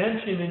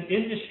invention in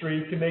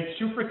industry to make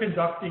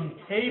superconducting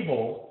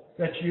cable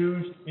that's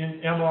used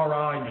in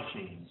MRI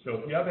machines. So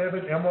if you ever have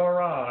an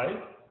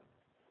MRI,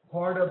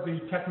 part of the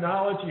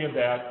technology of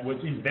that was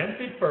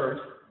invented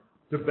first,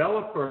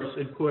 developed first,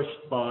 and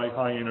pushed by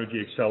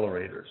high-energy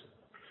accelerators.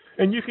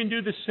 And you can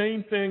do the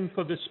same thing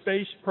for the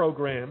space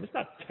program. It's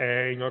not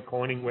Tang or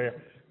Corningware.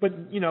 But,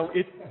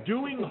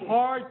 doing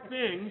hard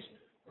things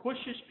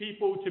pushes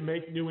people to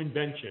make new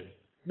inventions,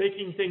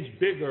 making things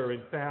bigger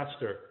and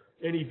faster,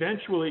 and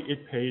eventually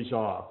it pays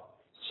off,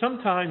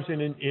 sometimes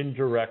in an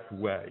indirect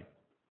way.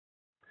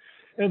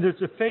 And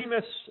there's a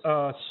famous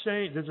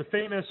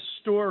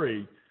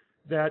story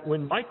that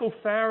when Michael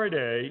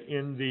Faraday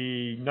in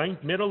the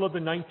middle of the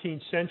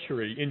 19th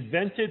century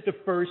invented the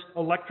first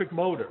electric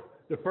motor,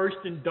 the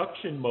first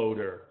induction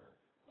motor,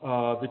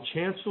 the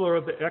Chancellor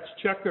of the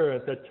Exchequer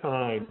at that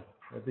time,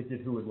 I think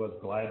who it was,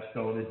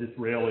 Gladstone or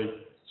Disraeli,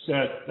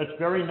 said, "That's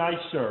very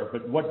nice, sir,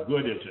 but what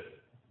good is it?"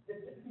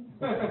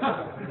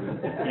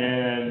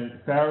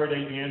 And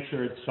Faraday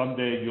answered,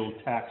 "Someday you'll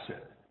tax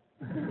it."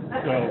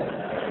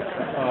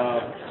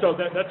 So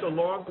that's a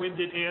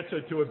long-winded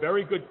answer to a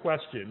very good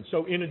question.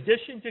 So in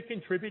addition to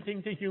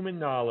contributing to human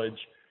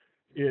knowledge,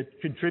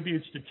 it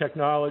contributes to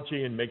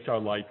technology and makes our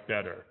life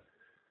better.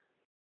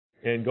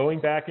 And going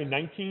back in the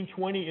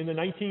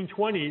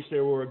 1920s,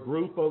 there were a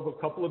group of a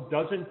couple of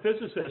dozen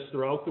physicists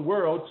throughout the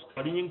world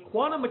studying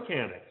quantum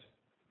mechanics.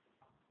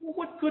 Well,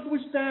 what good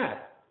was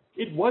that?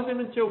 It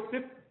wasn't until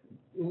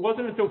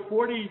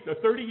 40 or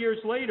 30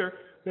 years later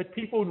that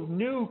people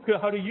knew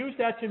how to use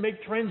that to make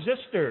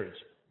transistors,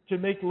 to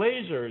make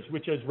lasers,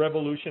 which has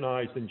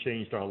revolutionized and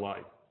changed our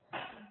life.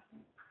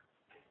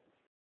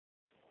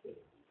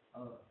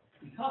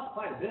 You talked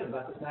quite a bit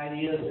about this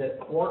idea that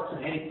quarks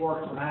and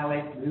anti-quarks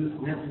annihilate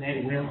WIMPs and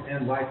anti-WIMPs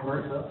and vice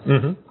versa.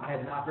 Mm-hmm. I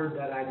had not heard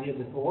that idea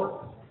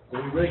before.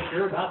 Are you really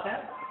sure about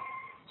that?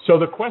 So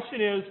the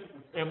question is,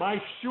 am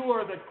I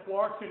sure that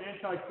quarks and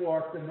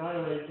anti-quarks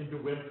annihilate into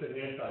WIMPs and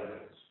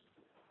anti-WIMPs?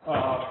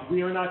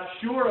 We are not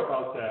sure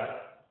about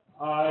that.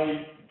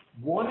 I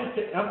wanted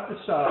to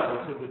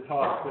emphasize in the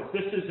talk that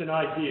this is an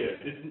idea.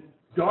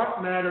 Dark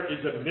matter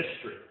is a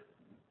mystery.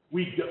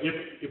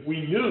 If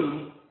we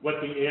knew what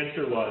the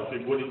answer was,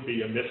 it wouldn't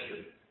be a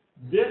mystery.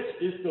 This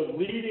is the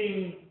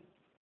leading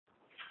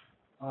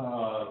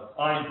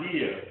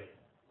idea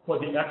for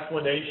the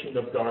explanation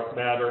of dark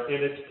matter,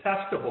 and it's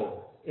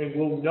testable, and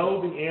we'll know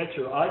the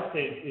answer, I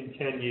think, in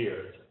 10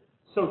 years.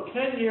 So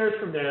 10 years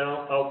from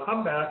now, I'll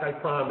come back, I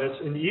promise,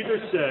 and either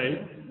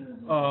say,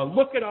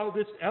 look at all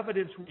this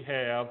evidence we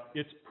have,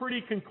 it's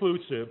pretty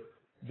conclusive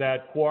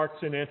that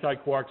quarks and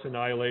anti-quarks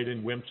annihilate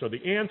and WIMPs are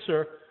the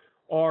answer,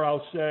 or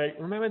I'll say,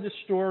 remember the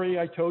story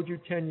I told you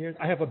 10 years?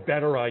 I have a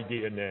better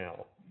idea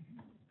now.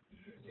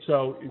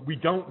 So we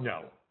don't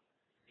know.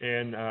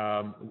 And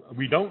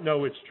we don't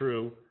know it's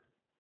true.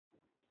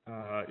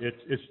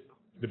 It's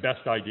the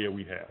best idea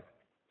we have.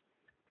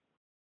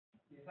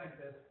 Do you think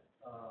this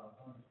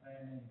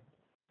understanding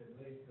could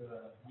lead to a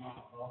new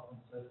propulsion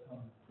system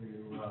to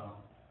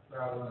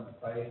travel in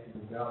space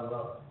and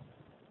develop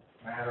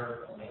matter,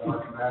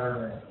 dark matter,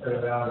 and put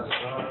it out as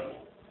dark?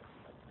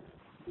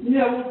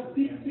 Yeah, well,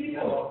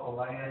 Develop a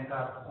land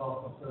type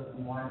propulsion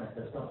system, like if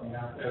there's something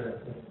out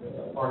there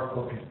that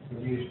particles can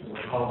be used to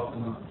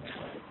propulsion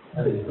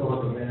as a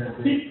source of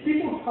energy.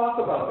 People talk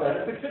about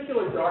that, in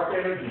particular dark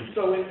energy.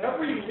 So in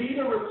every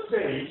liter of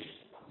space,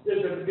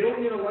 there's 1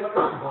 million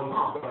electron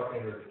volts of dark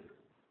energy.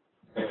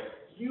 Do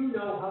you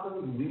know how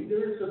many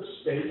liters of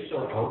space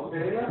are out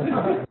there?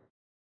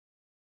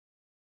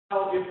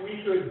 Now, if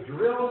we could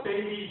drill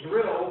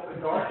for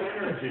dark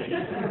energy,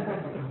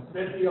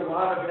 there'd be a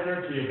lot of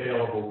energy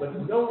available.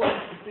 But no one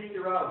can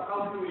figure out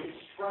how to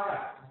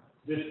extract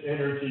this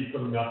energy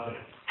from nothing.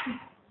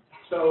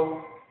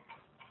 So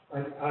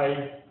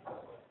I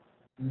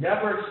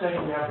never say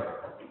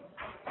never,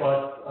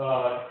 but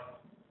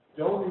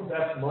don't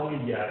invest money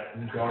yet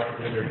in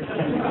dark energy.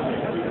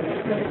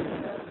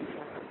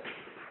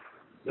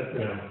 Yes,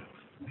 ma'am.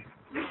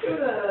 You showed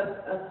a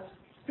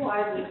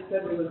slide that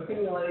said there was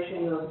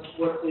simulation of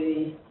what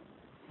the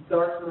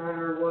dark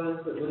matter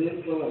was that would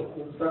influence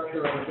the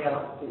structure of the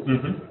galaxy.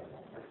 Mm-hmm.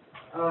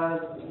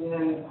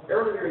 And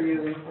earlier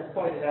you had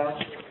pointed out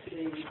that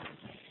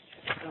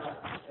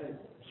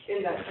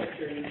in that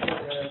picture you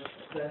showed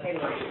the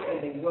halo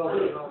extending well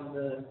beyond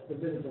the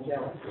visible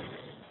galaxy.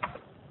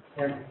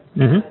 And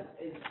Mm-hmm. as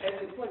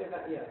you pointed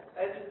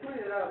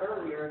out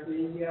earlier,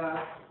 the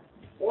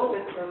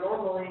orbits are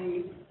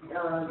normally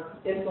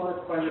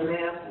influenced by the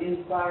mass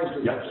inside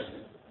the Yes.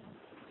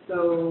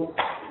 So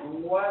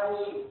why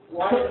is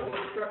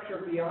the structure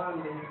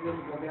beyond the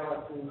visible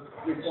galaxy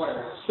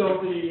required? So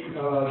the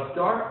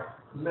dark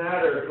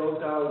matter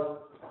goes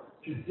out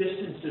to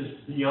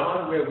distances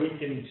beyond where we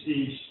can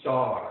see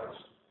stars,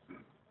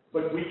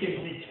 but we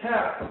can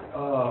detect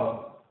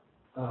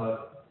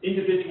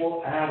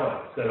individual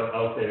atoms that are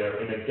out there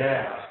in a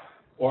gas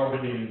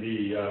orbiting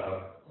the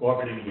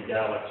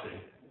galaxy,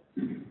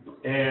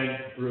 and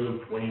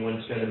through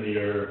 21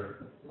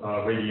 centimeter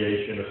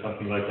radiation or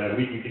something like that,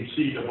 we can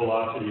see the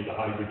velocity of the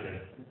hydrogen.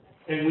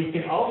 And we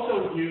can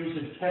also use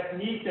a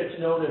technique that's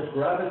known as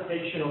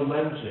gravitational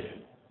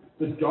lensing.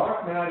 The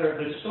dark matter,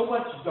 there's so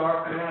much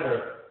dark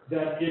matter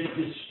that it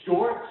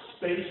distorts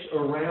space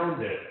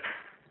around it.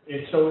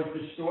 And so it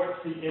distorts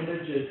the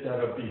images that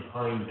are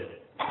behind it.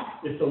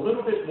 It's a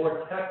little bit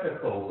more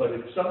technical, but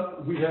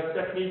we have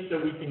techniques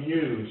that we can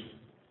use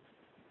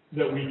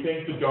that we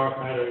think the dark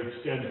matter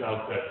extends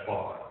out that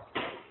far.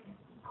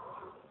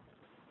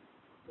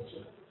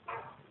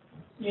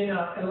 In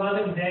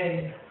 11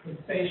 days, the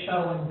Space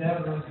Shuttle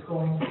Endeavour is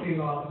going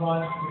to launch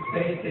from the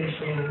space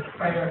station. Its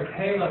primary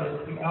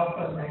payload is the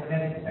Alpha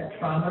Magnetic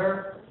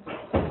Spectrometer,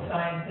 a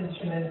science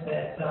instrument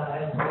that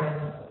has been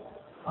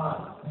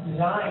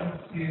designed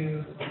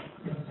to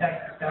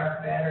detect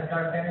dark matter,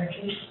 dark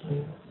energy.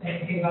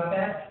 Anything about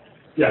that?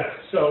 Yes,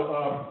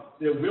 so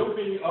there will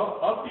be,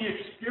 of the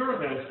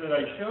experiments that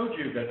I showed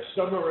you, that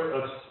some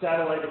are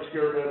satellite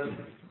experiments,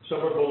 some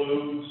are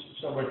balloons,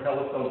 some are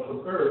telescopes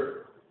from Earth,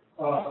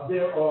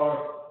 there are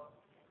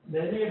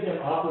many of them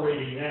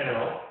operating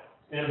now,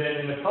 and then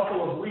in a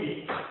couple of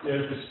weeks,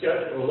 there's a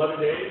schedule, 11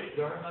 days?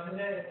 11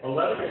 days.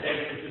 11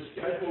 days is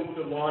scheduled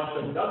to launch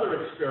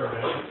another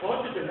experiment.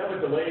 Launches are never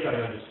delayed, I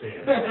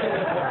understand.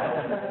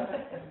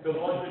 To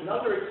launch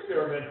another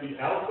experiment, the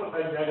Alpha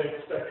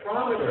Magnetic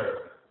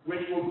Spectrometer,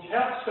 which will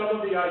test some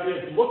of the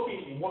ideas.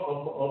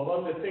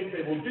 Among the things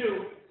they will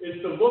do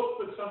is to look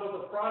for some of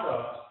the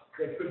products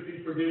that could be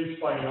produced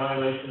by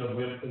annihilation of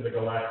WIMPs in the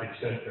galactic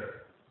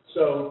center.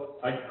 So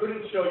I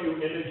couldn't show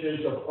you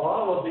images of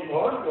all of the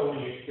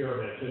ongoing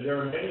experiments, and there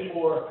are many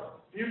more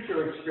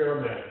future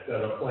experiments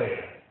that are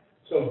planned.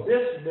 So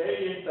this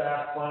may, in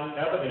fact, find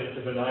evidence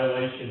of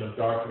annihilation of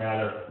dark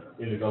matter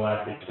in the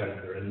galactic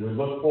center, and we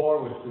look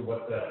forward to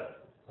what that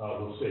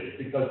we'll see,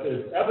 because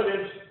there's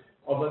evidence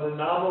of an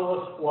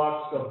anomalous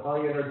flux of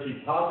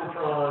high-energy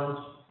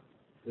positrons.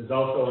 There's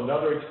also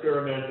another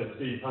experiment that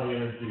sees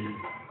high-energy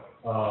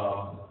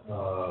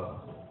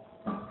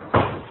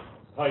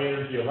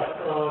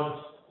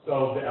electrons.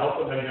 So the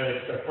alpha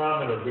magnetic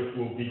spectrometer, which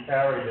will be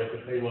carried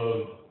as a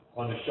payload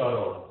on the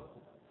shuttle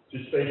to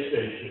space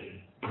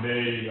station,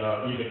 may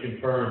either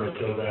confirm or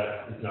show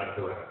that is not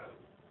correct.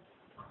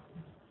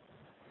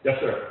 Yes,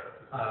 sir.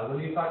 When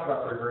you talk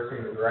about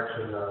reversing the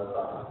direction of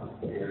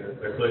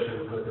the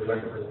collisions with the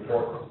WIMP and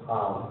quarks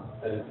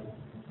and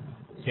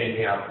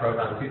changing out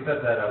protons, you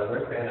said that a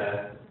WIMP and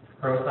a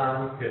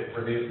proton could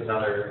produce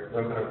another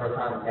WIMP and a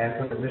proton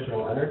and put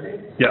additional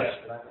energy? Yes.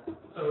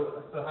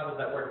 So how does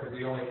that work? Because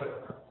you only put,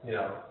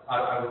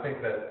 I would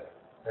think that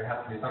there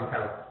has to be some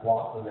kind of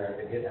loss in there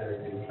to get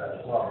energy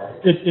as well, right?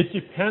 It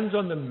depends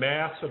on the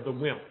mass of the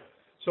WIMP.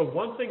 So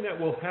one thing that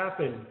will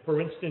happen, for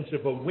instance,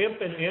 if a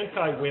WIMP and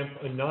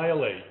anti-WIMP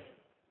annihilate,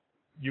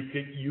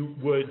 you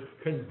would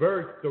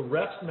convert the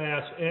rest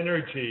mass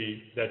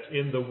energy that's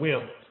in the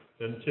WIMP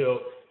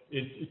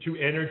to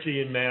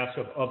energy and mass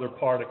of other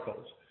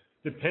particles.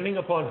 Depending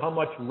upon how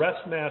much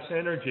rest mass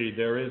energy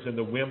there is in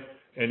the WIMP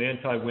and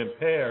anti-WIMP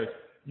pairs,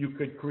 you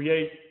could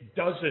create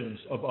dozens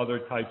of other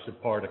types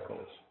of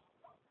particles.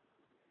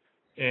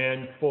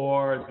 And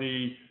for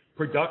the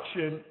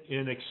production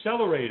in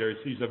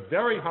accelerators, these are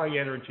very high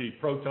energy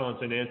protons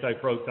and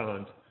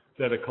antiprotons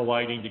that are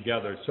colliding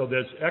together. So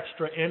there's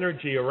extra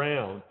energy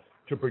around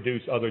to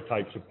produce other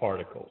types of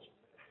particles.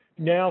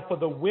 Now, for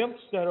the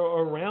WIMPs that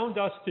are around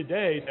us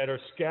today that are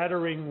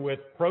scattering with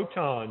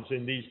protons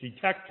in these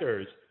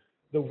detectors,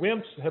 the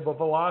WIMPs have a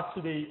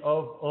velocity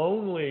of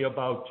only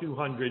about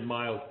 200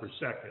 miles per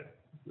second,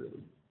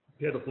 really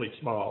pitifully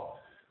small.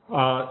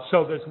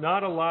 So there's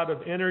not a lot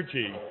of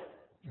energy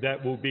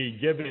that will be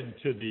given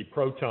to the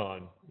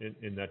proton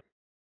in that.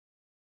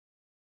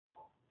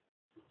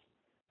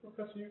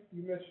 Professor,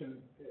 you mentioned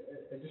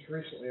just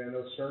recently, I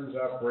know CERN's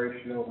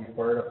operational, we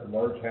fired up the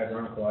Large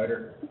Hadron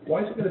Collider.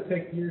 Why is it going to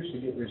take years to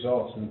get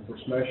results? And for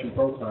smashing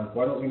protons,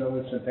 why don't we know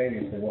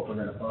instantaneously what we're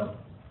going to find?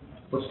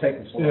 What's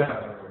taking so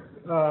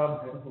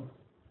long?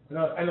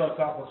 I know it's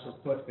awful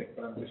simplistic,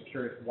 but I'm just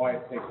curious why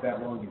it takes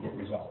that long to get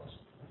results.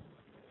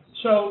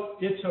 So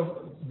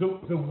the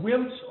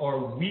WIMPs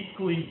are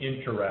weakly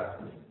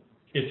interacting.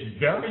 It's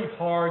very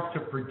hard to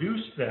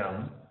produce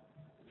them,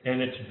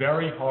 and it's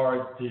very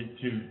hard to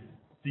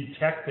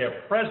detect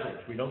their presence.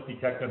 We don't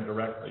detect them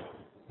directly,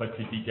 but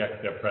to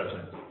detect their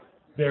presence.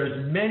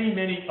 There's many,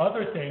 many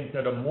other things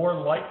that are more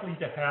likely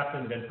to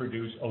happen than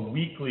produce a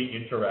weakly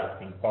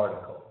interacting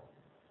particle.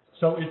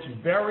 So it's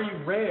very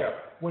rare.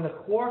 When a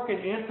quark and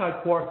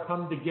antiquark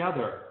come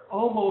together,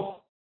 almost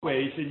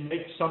always it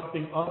makes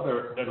something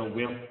other than a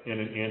WIMP and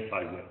an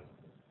anti-WIMP.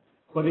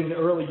 But in the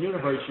early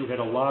universe, you had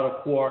a lot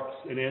of quarks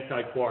and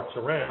antiquarks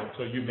around,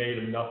 so you made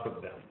enough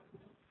of them.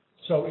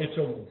 So it's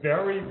a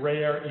very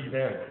rare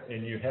event,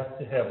 and you have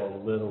to have a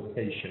little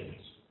patience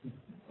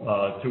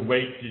to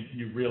wait till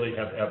you really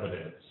have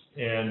evidence.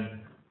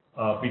 And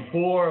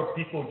before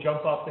people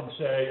jump up and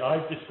say,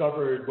 I've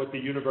discovered what the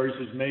universe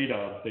is made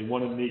of, they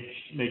want to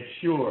make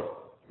sure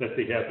that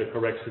they have the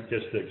correct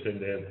statistics and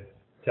they've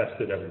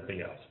tested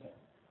everything else.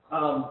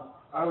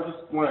 I was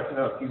just wanted to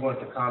know if you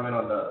wanted to comment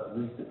on the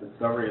recent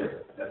discovery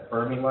at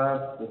Fermi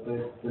Lab that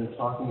they've been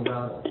talking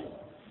about.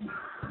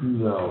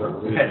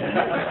 No.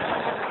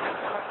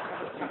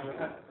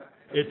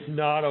 It's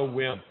not a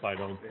WIMP, I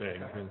don't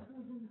think.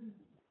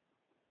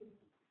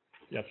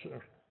 Yes,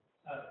 sir.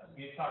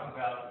 You talked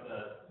about the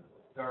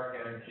dark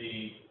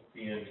energy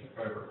being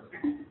over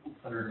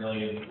 100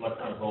 million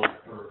electron volts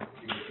per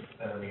cubic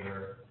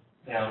centimeter.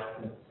 Now,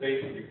 since space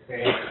is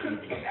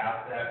expanding, we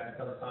have that in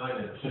some time,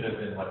 and it should have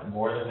been like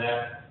more than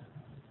that.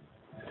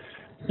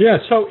 Yeah,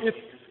 so if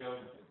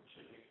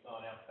Should we have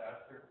gone out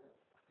faster?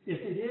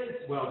 it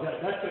is, well,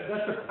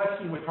 that's a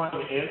question we're trying to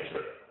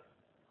answer.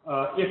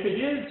 If it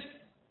is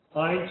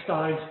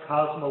Einstein's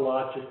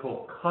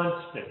cosmological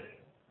constant,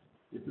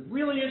 if it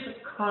really is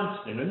a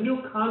constant, a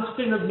new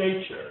constant of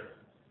nature,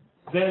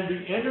 then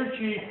the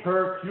energy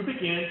per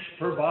cubic inch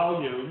per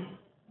volume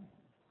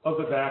of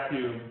the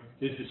vacuum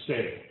is the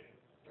same.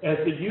 As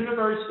the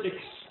universe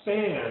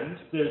expands,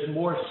 there's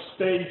more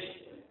space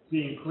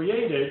being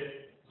created,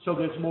 so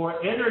there's more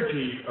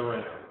energy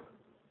around.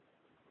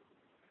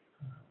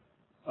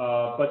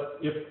 But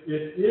if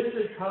it is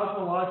a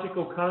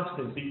cosmological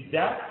constant,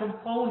 that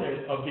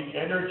component of the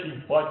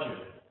energy budget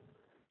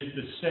is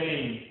the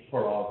same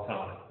for all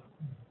time.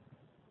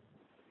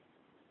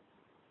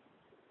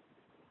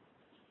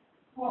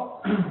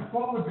 Well,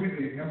 what would be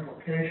the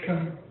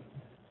implication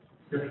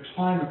if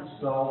time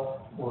itself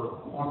were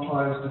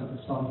quantized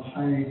into some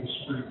tiny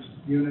discrete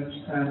units?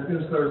 And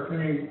is there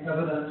any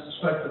evidence,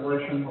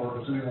 speculation, or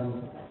does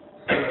anyone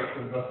care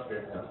to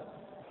investigate that?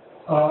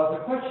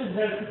 The question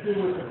has to do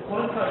with the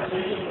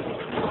quantization of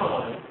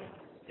time,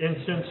 and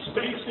since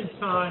space and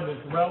time is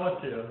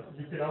relative,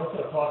 you can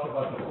also talk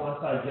about the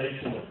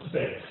quantization of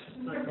space.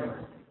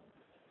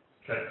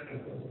 Okay.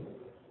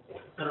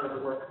 I don't know if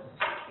it works.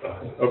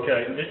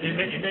 Okay,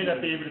 it may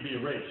not be able to be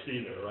erased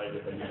either, right?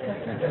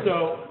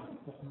 So,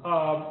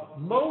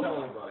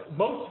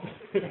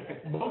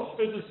 most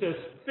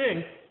physicists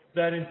think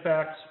that in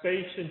fact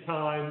space and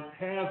time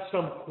have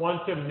some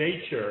quantum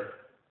nature,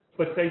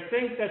 but they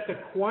think that the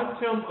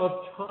quantum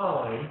of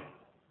time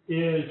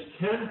is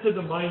 10 to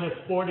the minus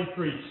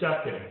 43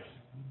 seconds.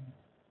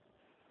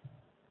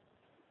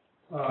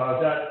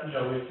 That,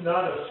 it's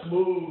not a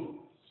smooth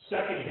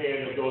second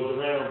hand that goes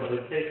around, but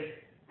it takes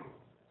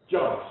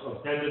jumps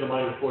of 10 to the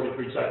minus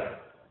 43 seconds.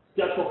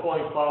 Decimal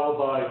point followed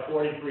by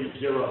 43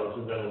 zeros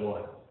and then a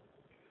 1.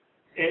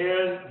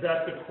 And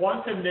that the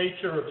quantum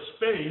nature of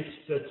space,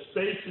 that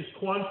space is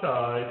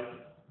quantized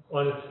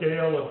on a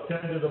scale of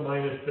 10 to the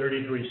minus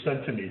 33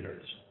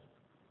 centimeters.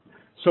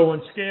 So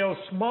on scales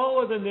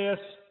smaller than this,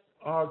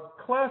 our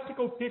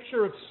classical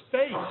picture of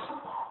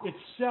space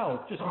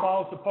itself just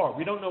falls apart.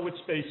 We don't know what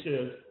space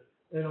is.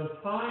 And on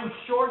time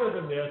shorter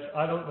than this,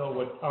 I don't know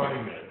what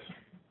time is.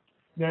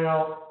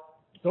 Now,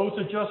 those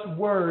are just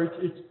words.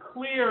 It's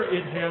clear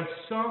it has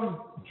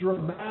some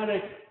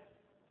dramatic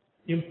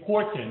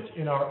importance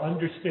in our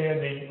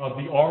understanding of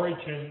the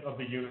origin of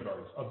the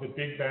universe, of the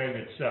Big Bang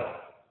itself.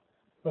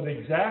 But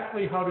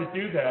exactly how to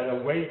do that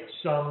awaits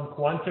some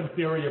quantum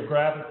theory of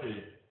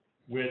gravity,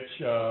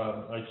 which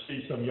I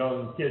see some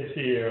young kids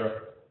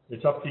here.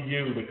 It's up to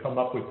you to come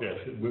up with this.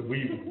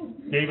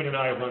 David and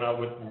I have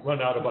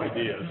run out of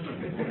ideas.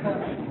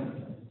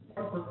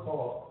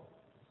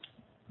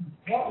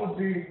 What would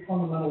be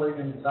fundamentally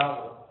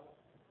invalid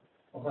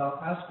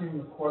about asking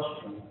the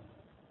question,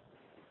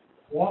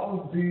 what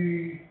would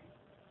be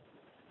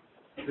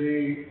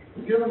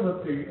given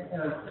that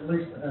at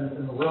least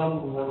in the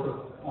realm we work with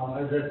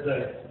on a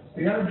day-to-day,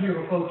 the energy of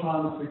a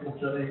photon is equal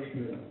to h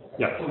nu,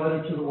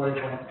 related to the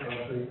wavelength of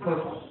the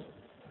photon.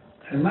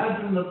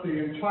 Imagine that the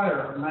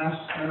entire mass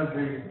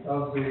energy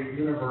of the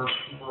universe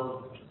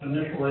were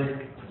initially,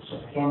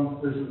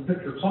 there's a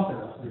picture of something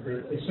else,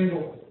 a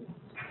single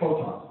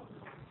photon.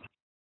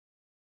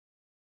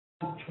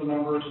 The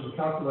numbers and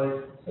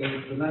calculate a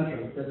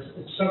dimension that's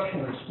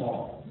exceptionally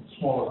small,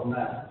 smaller than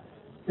that.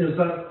 Is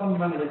that a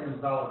fundamentally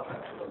invalid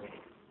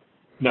calculation?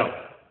 No,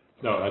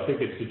 I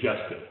think it's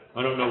suggestive.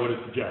 I don't know what it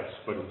suggests,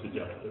 but it's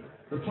suggestive.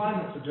 The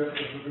time it suggests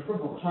is the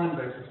equivalent time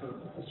basis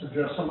that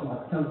suggests something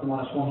like 10 to the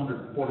minus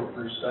 143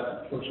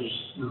 seconds, which is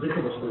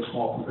ridiculously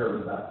small compared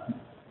to that.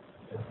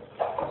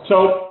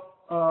 So,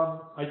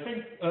 I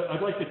think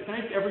I'd like to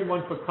thank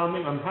everyone for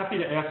coming. I'm happy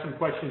to ask some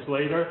questions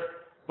later,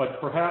 but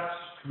perhaps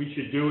we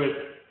should do it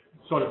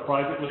sort of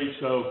privately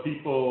so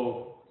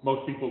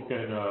most people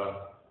can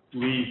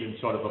leave in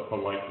sort of a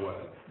polite way.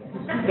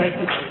 Thank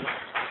you.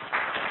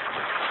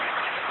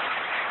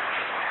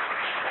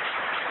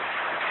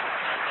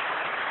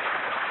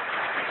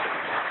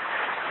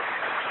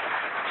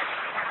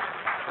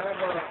 I have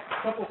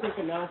a couple quick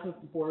announcements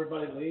before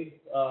everybody leaves.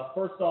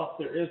 First off,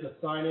 there is a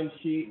sign-in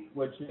sheet,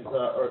 which is,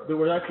 or there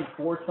were actually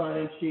 4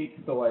 sign-in sheets,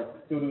 so I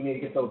still do need to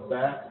get those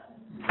back.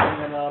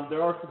 And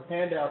there are some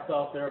handouts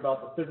out there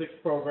about the physics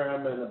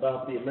program and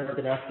about the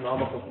American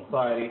Astronomical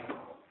Society.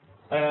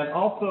 And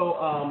also,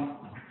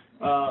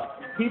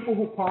 people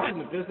who park in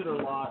the visitor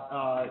lot,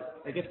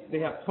 I guess they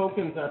have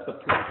tokens at the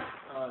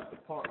police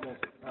department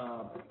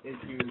as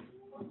you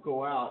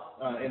go out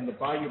in the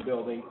Bayou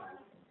building.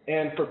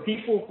 And for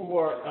people who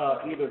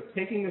are either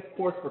taking this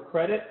course for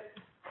credit,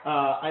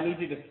 I need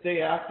you to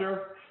stay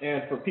after.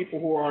 And for people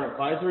who are on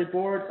advisory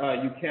board,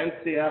 you can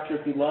stay after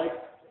if you'd like.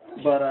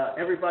 But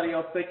everybody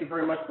else, thank you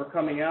very much for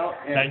coming out.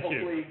 And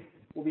hopefully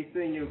we'll be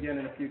seeing you again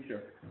in the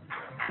future.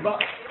 But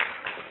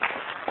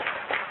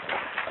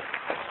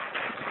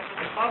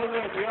by the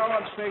way, we are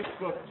on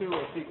Facebook too,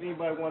 if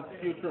anybody wants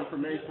future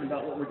information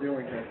about what we're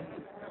doing here.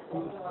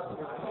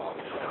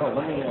 Oh,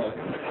 let me,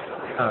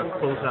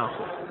 close out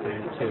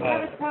too. I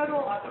have a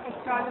total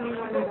astronomy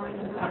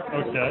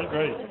 101. Okay,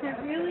 great. Is there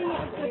really a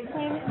good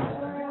planet in the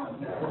world?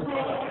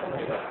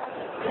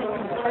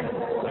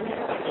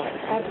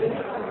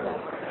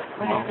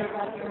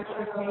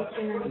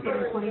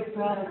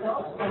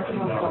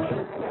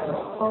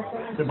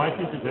 There might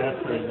be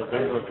disaster in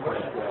November of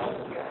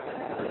 2012.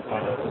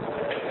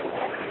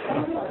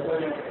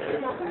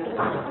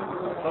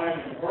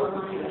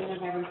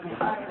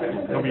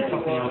 There'll be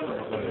something else in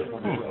November.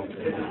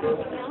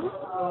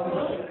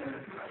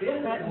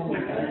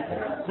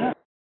 Yeah.